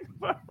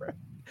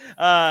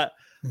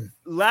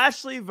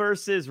 Lashley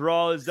versus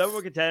Rollins, number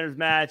one contenders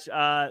match.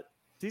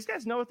 These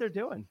guys know what they're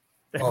doing.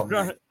 They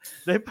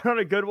put on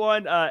a good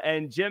one.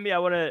 And Jimmy,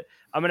 I'm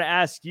gonna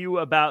ask you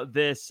about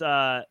this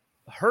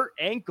hurt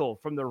ankle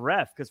from the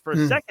ref, because for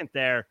a second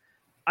there,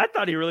 I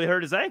thought he really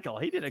hurt his ankle.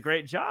 He did a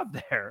great job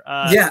there.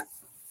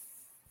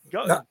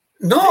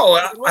 No,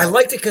 I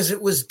liked it because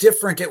it was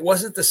different. It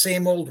wasn't the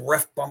same old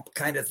ref bump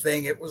kind of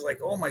thing. It was like,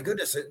 oh my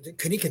goodness,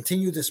 can he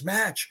continue this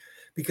match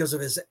because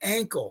of his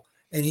ankle?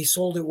 And he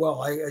sold it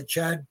well.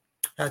 Chad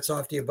hats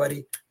off to you,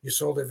 buddy. You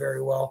sold it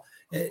very well.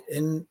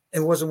 And it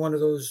wasn't one of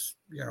those,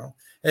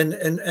 and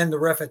the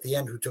ref at the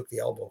end who took the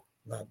elbow.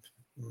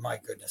 My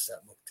goodness,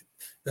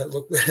 that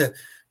looked a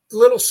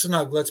little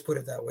snug. Let's put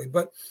it that way.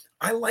 But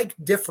I like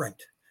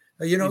different.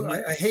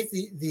 I hate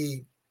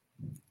the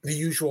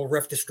usual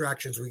ref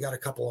distractions. We got a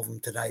couple of them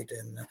tonight,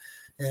 and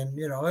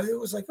it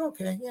was like,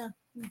 okay, yeah,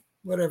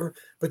 whatever.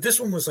 But this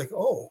one was like,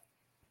 oh,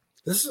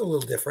 this is a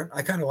little different.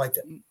 I kind of liked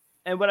it.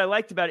 And what I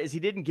liked about it is he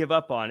didn't give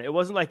up on it. It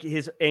wasn't like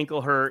his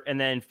ankle hurt and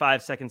then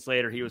 5 seconds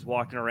later he was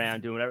walking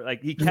around doing whatever.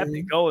 Like he kept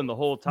it going the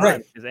whole time.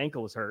 Right. His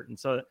ankle was hurt. And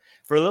so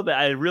for a little bit,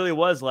 I really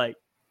was like,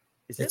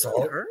 is it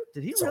really hurt?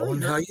 Did he really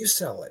hurt? How you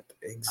sell it.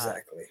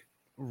 Exactly.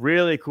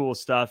 Really cool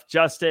stuff.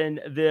 Justin,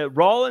 the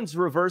Rollins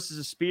reverses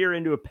a spear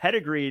into a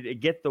pedigree to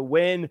get the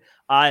win.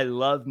 I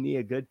love me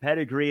a good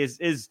pedigree.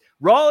 Is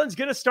Rollins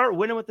going to start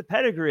winning with the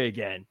pedigree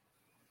again?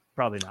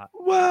 Probably not.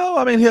 Well,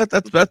 I mean,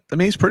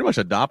 he's pretty much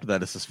adopted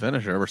that as his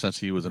finisher ever since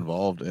he was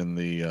involved in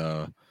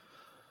the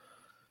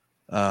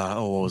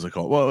what was it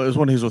called? Well, it was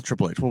when he was with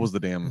Triple H. What was the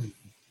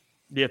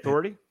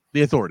Authority?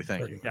 The Authority,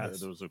 thank you.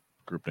 Yes. There was a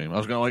group name.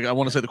 I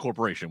want to say the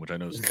Corporation, which I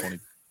know is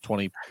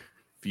 20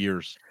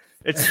 years.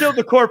 It's still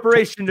the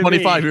Corporation to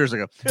 25 years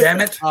ago. Damn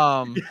it.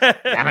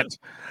 Damn it.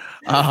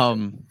 I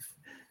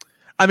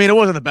mean, it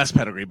wasn't the best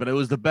pedigree, but it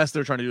was the best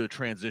they're trying to do a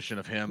transition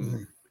of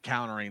him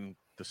countering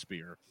the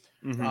spear.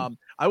 Mm-hmm.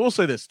 I will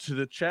say this to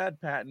the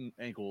Chad Patton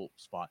ankle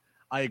spot.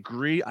 I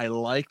agree. I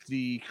like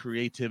the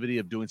creativity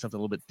of doing something a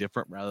little bit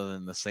different rather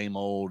than the same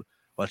old.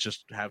 Let's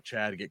just have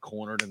Chad get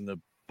cornered in the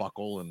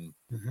buckle and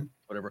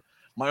whatever.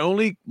 My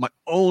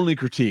only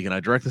critique, and I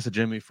direct this to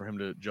Jimmy for him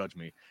to judge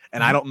me.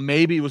 And I don't.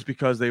 Maybe it was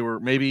because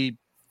maybe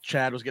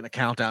Chad was getting a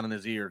countdown in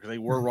his ear because they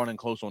were running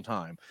close on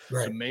time.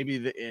 Right. So maybe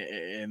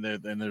and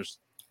there's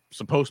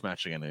some post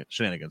match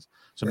shenanigans.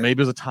 So maybe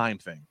it was a time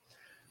thing.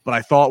 But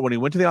I thought when he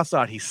went to the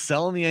outside, he's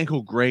selling the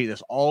ankle great.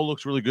 This all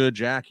looks really good,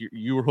 Jack.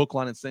 You were hook,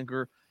 line, and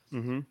sinker.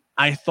 Mm-hmm.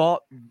 I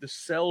thought the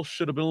sell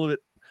should have been a little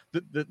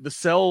bit. The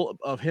sell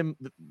of him,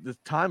 the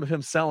time of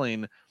him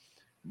selling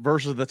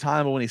versus the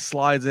time of when he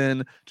slides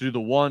in to do the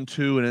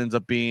 1-2 and ends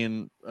up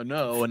being a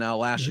no, and now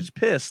Lashley's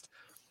pissed.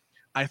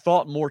 I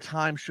thought more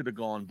time should have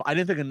gone, but I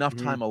didn't think enough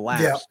time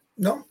elapsed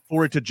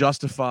for it to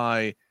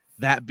justify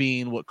that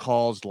being what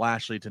caused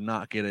Lashley to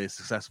not get a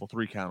successful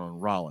 3 count on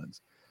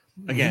Rollins.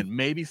 Again,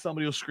 maybe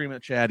somebody will scream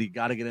at Chad. You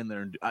got to get in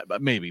there and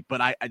maybe,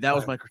 but that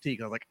was my critique.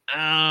 I was like,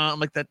 I'm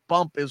like, that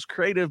bump is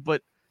creative,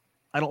 but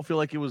I don't feel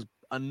like it was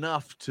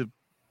enough to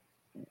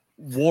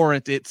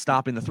warrant it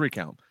stopping the 3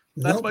 count.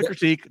 That's my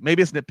critique.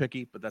 Maybe it's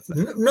nitpicky, but that's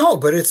that. No,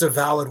 but it's a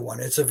valid one.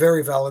 It's a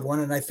very valid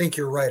one, and I think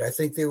you're right. I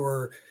think they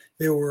were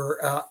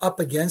up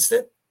against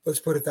it.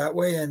 Let's put it that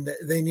way, and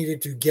they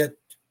needed to get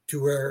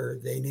to where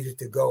they needed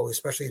to go,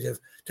 especially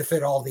to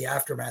fit all the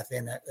aftermath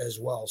in as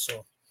well.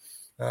 So.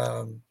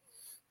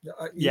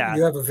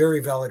 You have a very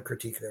valid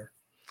critique there.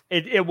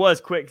 It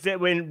was quick.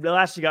 When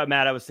Lashley got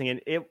mad, I was thinking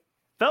it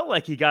felt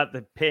like he got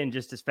the pin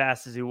just as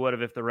fast as he would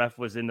have if the ref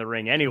was in the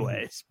ring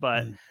anyways.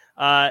 But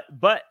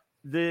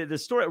the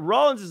story,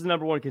 Rollins is the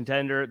number 1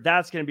 contender.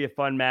 That's going to be a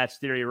fun match.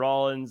 Theory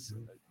Rollins,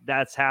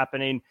 that's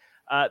happening.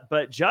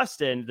 But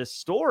Justin, the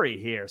story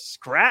here,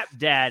 Scrap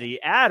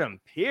Daddy Adam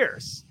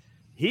Pearce,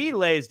 he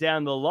lays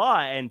down the law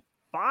and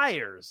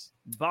fires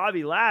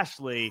Bobby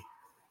Lashley.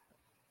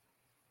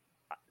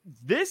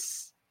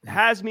 This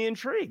has me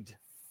intrigued.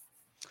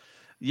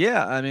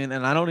 Yeah, I mean,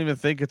 and I don't even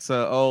think it's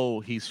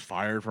he's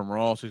fired from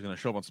Raw, so he's going to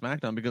show up on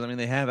SmackDown, because I mean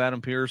they have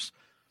Adam Pearce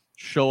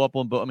show up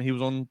on both. I mean, he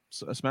was on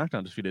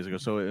SmackDown just a few days ago,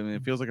 so I mean,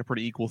 it feels like a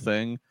pretty equal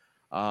thing.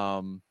 I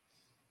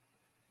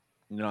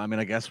mean,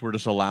 I guess we're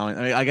just allowing.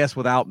 I guess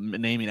without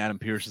naming Adam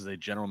Pearce as a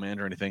general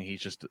manager or anything,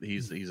 he's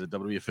a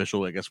WWE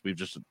official. I guess we've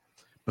just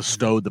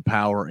bestowed the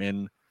power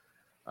in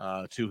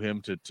to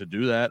him to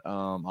do that.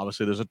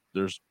 Obviously,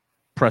 there's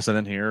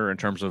precedent here in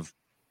terms of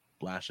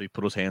Lashley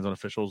put his hands on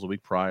officials the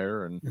week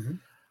prior, and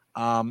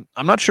I'm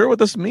not sure what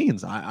this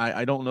means.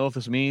 I don't know if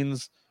this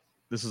means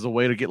this is a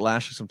way to get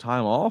Lashley some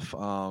time off.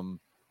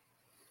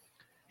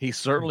 He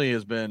certainly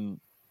has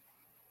been,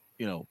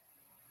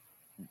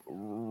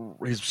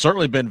 he's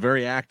certainly been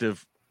very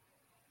active.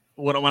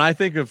 When I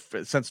think of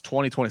since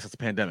 2020, since the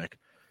pandemic,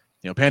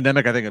 I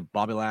think of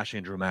Bobby Lashley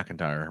and Drew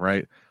McIntyre,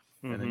 right?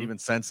 And then even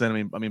since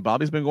then, I mean,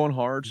 Bobby's been going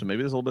hard, so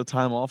maybe there's a little bit of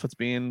time off that's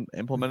being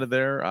implemented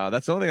there.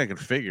 That's the only thing I can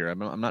figure.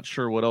 I'm not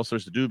sure what else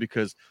there's to do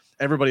because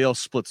everybody else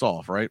splits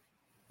off, right?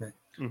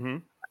 Mm-hmm.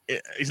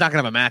 He's not gonna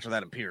have a match with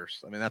Adam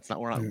Pearce. I mean,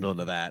 we're not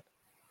building to that.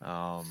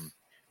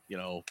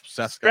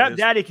 Seth Scrap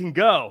Daddy can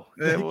go.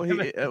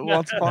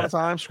 Once upon a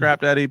time,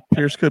 Scrap Daddy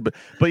Pearce could,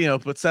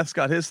 but Seth's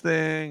got his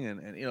thing,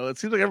 and it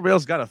seems like everybody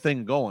else got a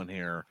thing going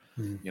here.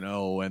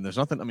 And there's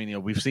nothing. I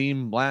mean, we've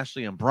seen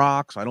Lashley and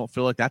Brock, so I don't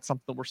feel like that's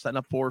something we're setting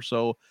up for.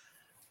 So,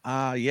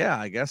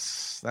 I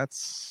guess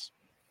that's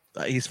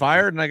he's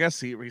fired, and I guess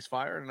he's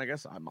fired, and I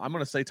guess I'm going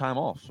to say time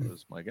off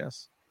is my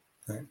guess.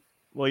 Okay.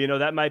 Well,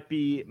 that might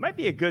be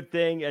a good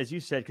thing, as you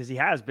said, because he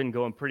has been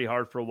going pretty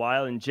hard for a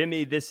while. And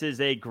Jimmy, this is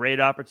a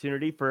great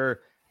opportunity for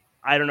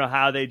I don't know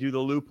how they do the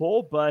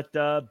loophole, but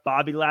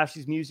Bobby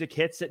Lashley's music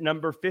hits at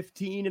number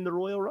 15 in the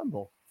Royal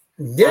Rumble.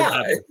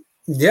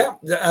 Yeah,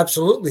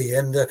 absolutely.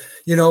 And,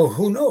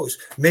 who knows?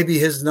 Maybe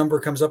his number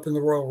comes up in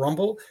the Royal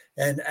Rumble.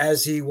 And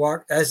as he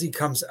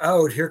comes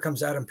out, here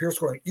comes Adam Pearce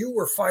going, "You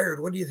were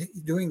fired. What are you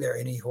doing there?"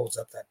 And he holds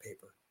up that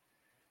paper.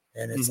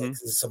 And it's like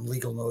some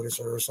legal notice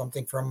or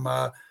something from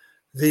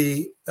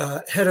the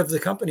head of the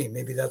company.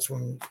 Maybe that's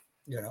when,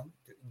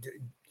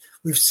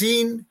 we've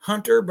seen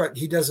Hunter, but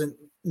he doesn't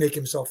make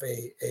himself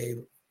a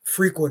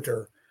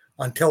frequenter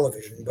on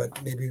television.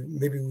 But maybe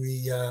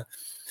we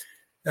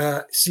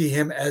see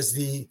him as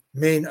the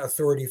main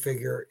authority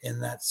figure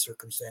in that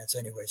circumstance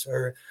anyway.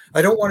 So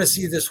I don't want to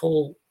see this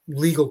whole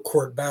legal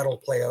court battle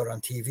play out on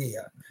TV.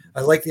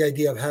 I like the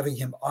idea of having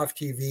him off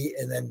TV,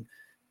 and then,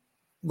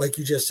 like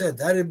you just said,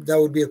 that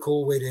would be a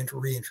cool way to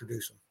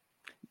reintroduce him.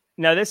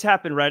 Now, this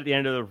happened right at the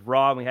end of the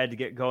Raw, and we had to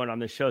get going on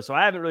the show. So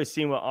I haven't really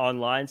seen what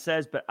online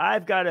says, but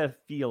I've got a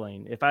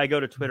feeling if I go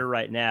to Twitter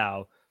right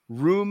now,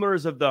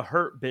 rumors of the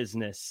Hurt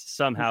Business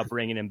somehow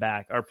bringing him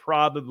back are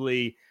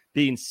probably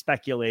being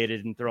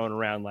speculated and thrown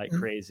around like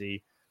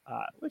crazy,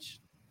 which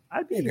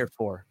I'd be here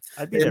for.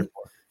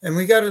 And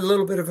we got a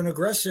little bit of an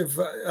aggressive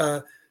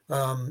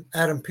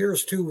Adam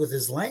Pearce too with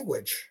his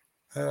language.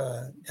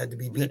 Had to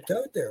be beeped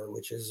out there,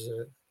 which is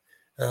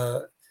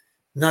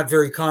not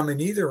very common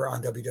either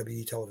on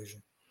WWE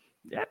television.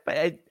 Yeah, but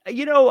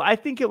I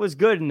think it was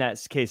good in that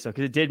case though,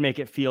 because it did make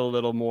it feel a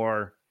little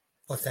more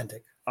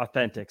authentic.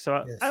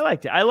 So yes. I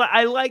liked it.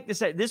 I like this.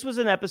 This was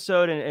an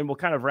episode, and we'll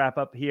kind of wrap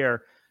up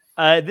here.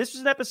 This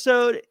was an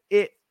episode.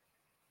 It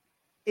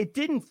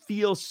didn't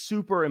feel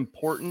super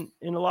important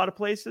in a lot of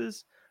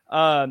places.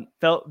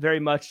 Felt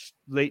very much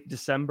late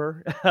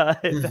December,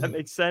 if that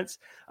makes sense.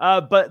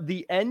 But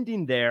the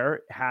ending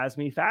there has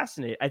me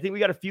fascinated. I think we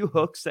got a few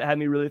hooks that had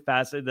me really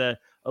fascinated. The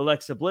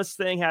Alexa Bliss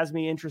thing has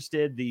me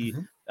interested. The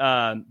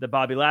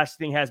Bobby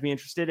Lashley thing has me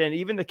interested. And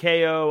even the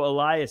KO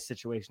Elias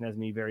situation has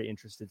me very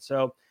interested.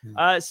 So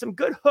some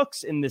good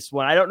hooks in this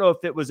one. I don't know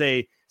if it was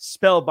a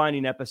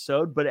spellbinding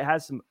episode, but it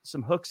has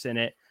some hooks in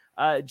it.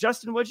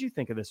 Justin, what did you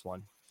think of this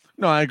one?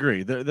 No, I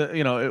agree.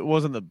 It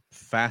wasn't the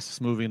fastest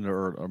moving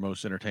or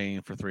most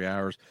entertaining for 3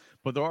 hours,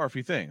 but there are a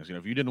few things.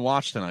 If you didn't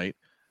watch tonight,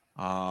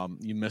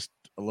 you missed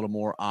a little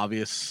more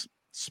obvious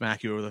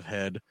smack you over the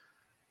head,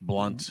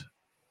 blunt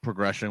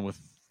progression with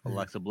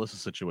Alexa Bliss's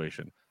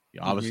situation.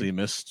 You obviously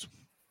missed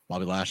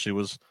Bobby Lashley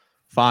was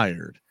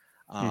fired.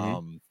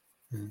 Yeah.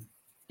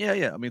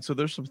 I mean, so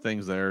there's some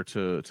things there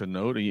to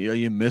note.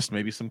 You missed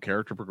maybe some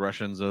character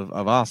progressions of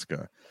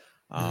Asuka.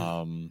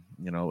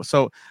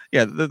 So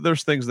yeah,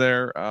 there's things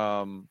there.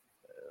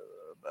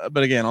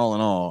 But again, all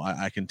in all,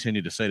 I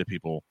continue to say to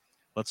people,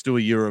 let's do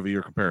a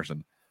year-over-year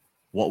comparison.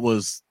 What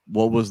was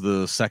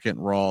the second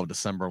Raw of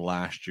December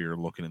last year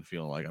looking and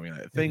feeling like? I mean,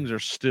 things are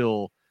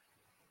still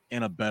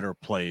in a better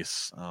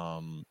place.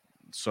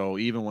 So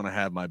even when I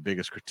have my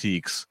biggest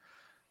critiques,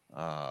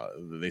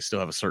 they still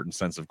have a certain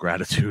sense of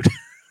gratitude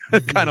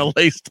kind of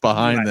laced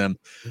behind them.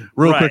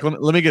 Real quick,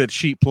 let me get a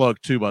cheap plug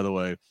too, by the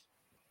way.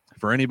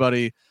 For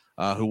anybody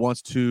who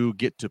wants to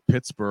get to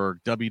Pittsburgh,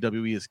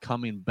 WWE is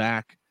coming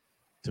back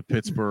to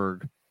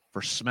Pittsburgh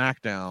for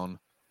SmackDown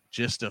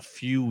just a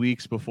few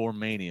weeks before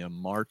Mania,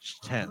 March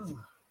 10th.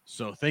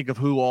 So think of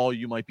who all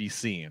you might be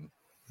seeing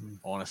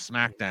on a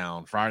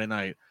SmackDown Friday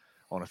night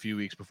on a few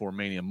weeks before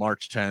Mania,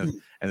 March 10th.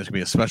 And there's going to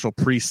be a special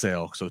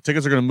pre-sale. So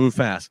tickets are going to move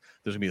fast.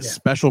 There's going to be a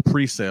special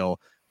pre-sale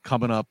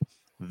coming up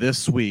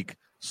this week,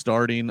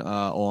 starting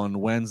on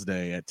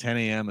Wednesday at 10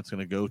 a.m. It's going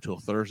to go till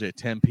Thursday at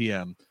 10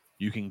 p.m.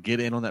 You can get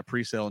in on that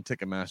pre-sale on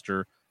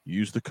Ticketmaster.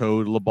 Use the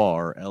code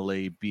LABAR,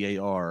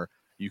 LABAR.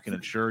 You can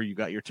ensure you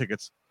got your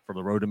tickets for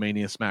the Road to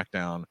Mania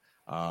SmackDown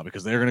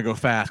because they're going to go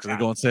fast because they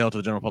go on sale to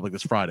the general public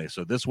this Friday.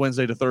 So this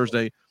Wednesday to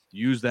Thursday,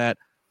 use that.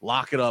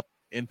 Lock it up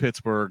in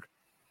Pittsburgh.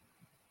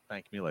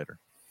 Thank me later.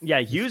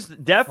 Yeah,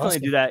 definitely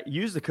do that.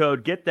 Use the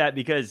code, get that,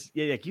 because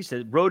like you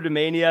said, Road to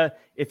Mania.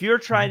 If you're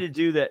trying to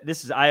do that,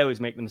 I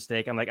always make the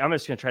mistake. I'm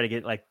just going to try to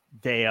get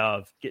day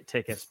of get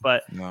tickets,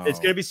 but it's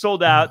going to be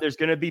sold out. There's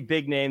going to be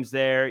big names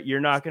there. You're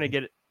not going to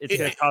get it. It's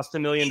going to cost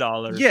 $1 million.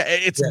 Yeah,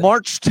 it's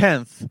March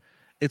 10th.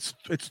 It's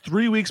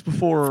 3 weeks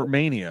before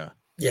Mania.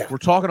 Yeah, we're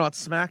talking about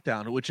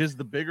SmackDown, which is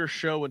the bigger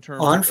show in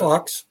terms on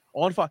Fox.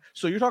 On Fox.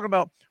 So you're talking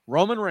about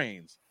Roman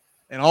Reigns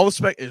and all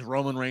the is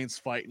Roman Reigns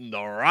fighting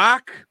The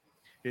Rock?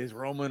 Is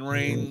Roman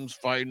Reigns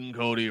fighting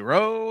Cody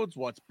Rhodes?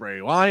 What's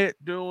Bray Wyatt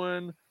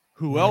doing?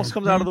 Who else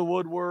comes out of the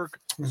woodwork?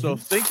 So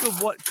think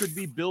of what could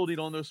be building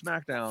on those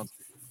SmackDowns.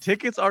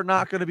 Tickets are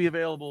not going to be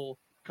available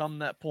come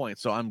that point.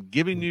 So I'm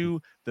giving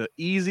you the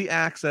easy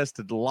access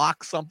to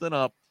lock something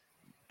up.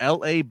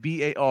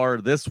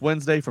 LABAR this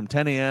Wednesday from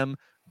 10 a.m.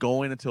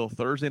 going until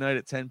Thursday night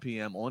at 10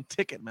 p.m. on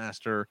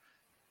Ticketmaster.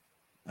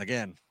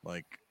 Again,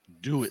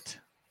 do it.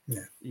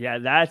 Yeah,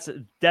 that's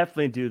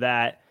definitely do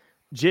that.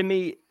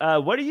 Jimmy,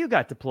 what do you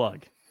got to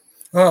plug?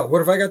 Oh, what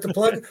have I got to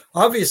plug?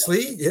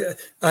 Obviously,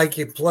 I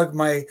can plug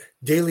my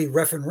daily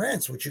Ref and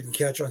Rants, which you can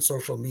catch on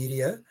social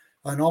media,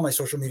 on all my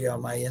social media,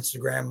 on my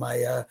Instagram,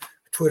 my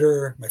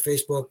Twitter, my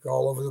Facebook,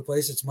 all over the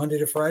place. It's Monday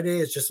to Friday.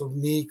 It's just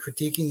me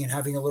critiquing and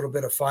having a little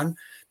bit of fun.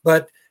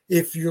 But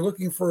if you're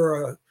looking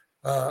for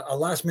a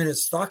last minute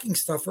stocking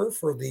stuffer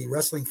for the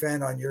wrestling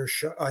fan on your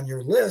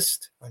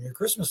list, on your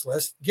Christmas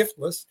list, gift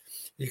list,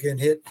 you can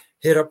hit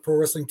up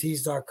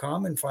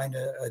prowrestlingtees.com and find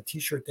a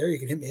t-shirt there. You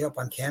can hit me up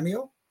on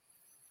Cameo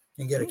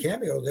and get a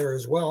cameo there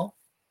as well.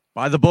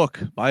 Buy the book.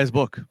 Buy his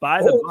book.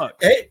 Buy the book.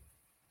 Hey,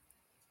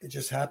 it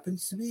just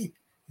happens to be.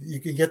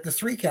 You can get the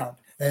 3 count.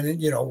 And,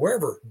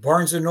 wherever.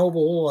 Barnes &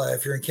 Noble,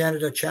 if you're in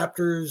Canada,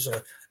 Chapters,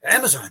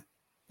 Amazon.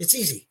 It's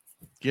easy.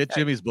 Get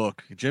Jimmy's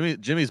book.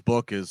 Jimmy's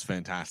book is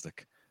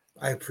fantastic.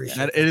 I appreciate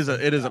that.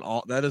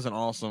 That is an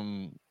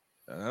awesome.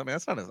 I think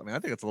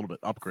it's a little bit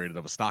upgraded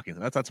of a stocking.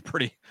 That's a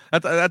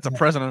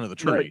present under the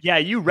tree. Yeah,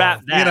 you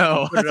wrap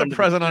that. That's a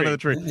present under the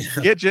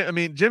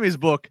tree. Jimmy's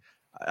book.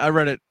 I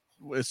read it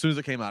as soon as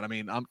it came out.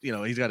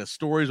 He's got his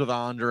stories with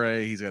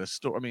Andre. He's got a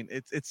story.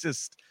 It's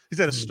just he's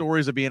got his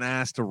stories of being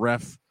asked to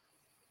ref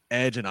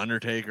Edge and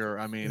Undertaker.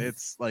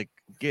 It's like,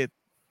 get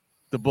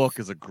the book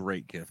is a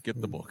great gift. Get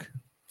the book.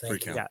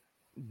 Thank you. Yeah.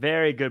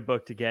 Very good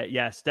book to get.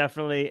 Yes,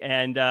 definitely.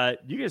 And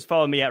you can just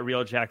follow me at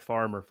Real Jack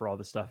Farmer for all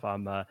the stuff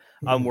I'm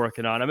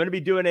working on. I'm going to be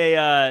doing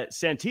a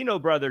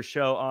Santino Brothers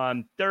show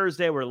on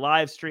Thursday. We're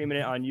live streaming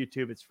it on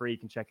YouTube. It's free. You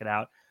can check it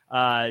out.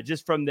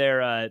 Just from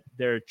their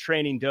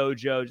training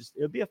dojo.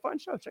 It'll be a fun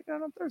show. Check it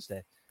out on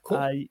Thursday.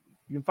 Cool. You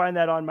can find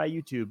that on my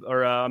YouTube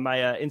or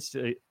my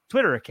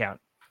Twitter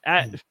account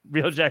at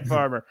Real Jack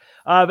Farmer.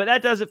 But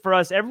that does it for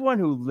us. Everyone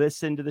who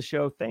listened to the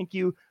show, thank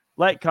you.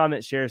 Like,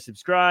 comment, share,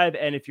 subscribe.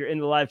 And if you're in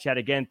the live chat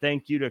again,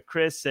 thank you to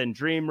Chris and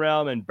Dream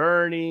Realm and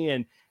Bernie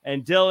and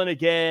Dylan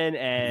again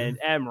and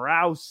M.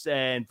 Rouse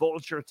and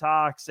Vulture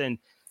Talks and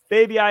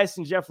Baby Ice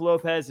and Jeff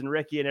Lopez and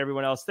Ricky and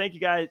everyone else. Thank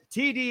you guys.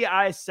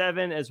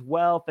 TDI7 as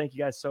well. Thank you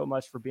guys so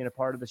much for being a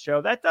part of the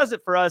show. That does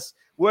it for us.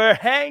 We're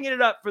hanging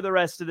it up for the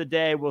rest of the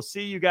day. We'll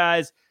see you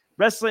guys.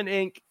 Wrestling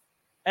Inc.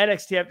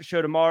 NXT After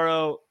Show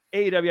tomorrow.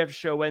 AEW After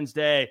Show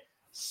Wednesday.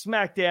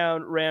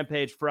 SmackDown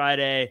Rampage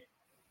Friday.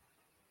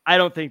 I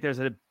don't think there's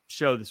a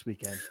show this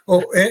weekend.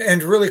 Oh,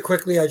 and really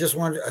quickly, I just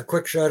wanted a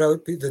quick shout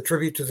out. The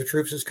tribute to the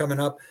troops is coming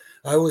up.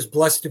 I was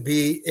blessed to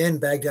be in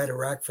Baghdad,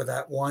 Iraq for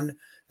that one.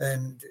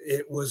 And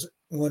it was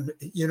when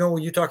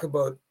you talk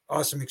about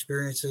awesome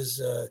experiences,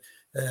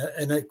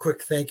 and a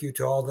quick thank you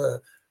to all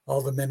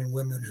the men and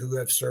women who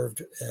have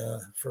served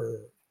for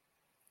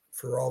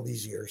all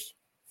these years.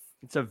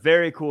 It's a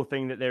very cool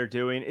thing that they're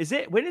doing.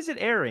 When is it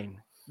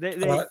airing?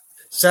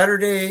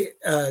 Saturday,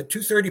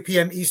 2:30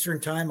 p.m.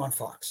 Eastern time on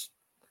Fox.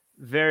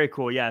 Very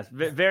cool. Yes.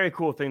 Very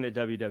cool thing that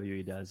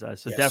WWE does. So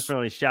yes.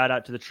 Definitely shout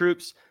out to the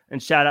troops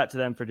and shout out to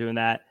them for doing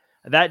that.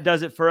 That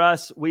does it for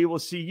us. We will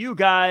see you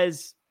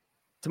guys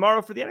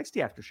tomorrow for the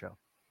NXT After Show.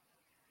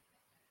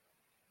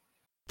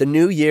 The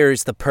new year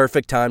is the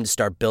perfect time to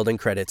start building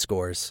credit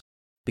scores.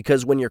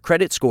 Because when your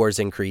credit scores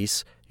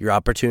increase, your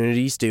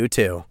opportunities do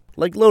too.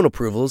 Like loan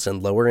approvals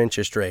and lower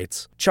interest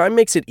rates. Chime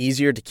makes it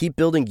easier to keep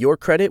building your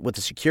credit with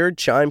a secured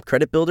Chime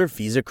Credit Builder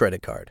Visa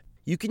credit card.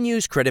 You can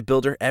use Credit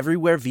Builder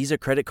everywhere Visa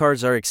credit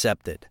cards are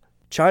accepted.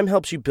 Chime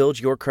helps you build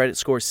your credit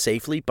score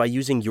safely by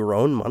using your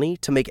own money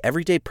to make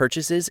everyday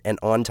purchases and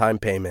on-time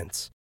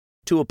payments.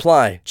 To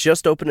apply,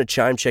 just open a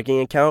Chime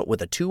checking account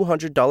with a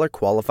 $200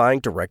 qualifying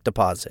direct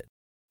deposit.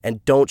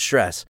 And don't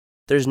stress,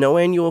 there's no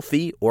annual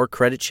fee or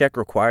credit check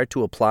required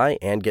to apply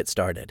and get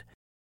started.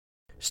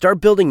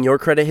 Start building your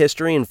credit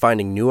history and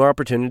finding new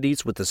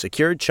opportunities with the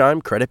secured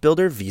Chime Credit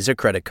Builder Visa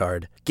credit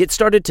card. Get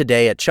started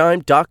today at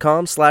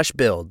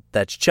chime.com/build.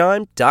 That's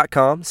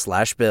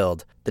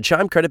chime.com/build. The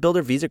Chime Credit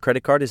Builder Visa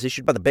credit card is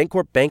issued by the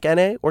Bancorp Bank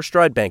N.A. or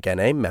Stride Bank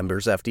N.A.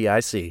 members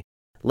FDIC.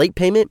 Late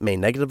payment may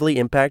negatively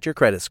impact your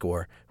credit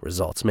score.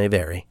 Results may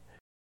vary.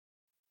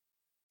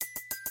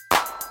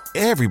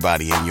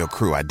 Everybody in your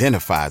crew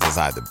identifies as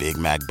either Big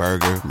Mac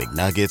Burger,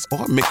 McNuggets,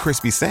 or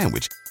McCrispy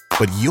Sandwich.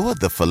 But you're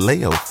the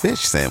Filet-O-Fish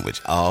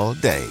Sandwich all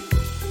day.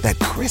 That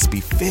crispy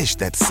fish,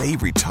 that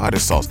savory tartar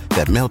sauce,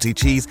 that melty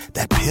cheese,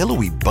 that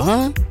pillowy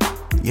bun.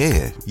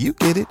 Yeah, you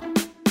get it.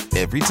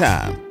 Every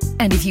time.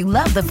 And if you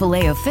love the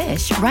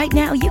Filet-O-Fish, right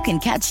now you can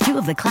catch 2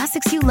 of the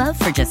classics you love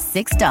for just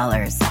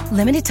 $6.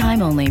 Limited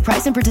time only.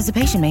 Price and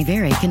participation may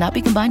vary. Cannot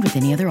be combined with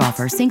any other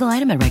offer. Single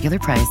item at regular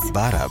price.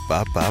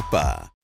 Ba-da-ba-ba-ba.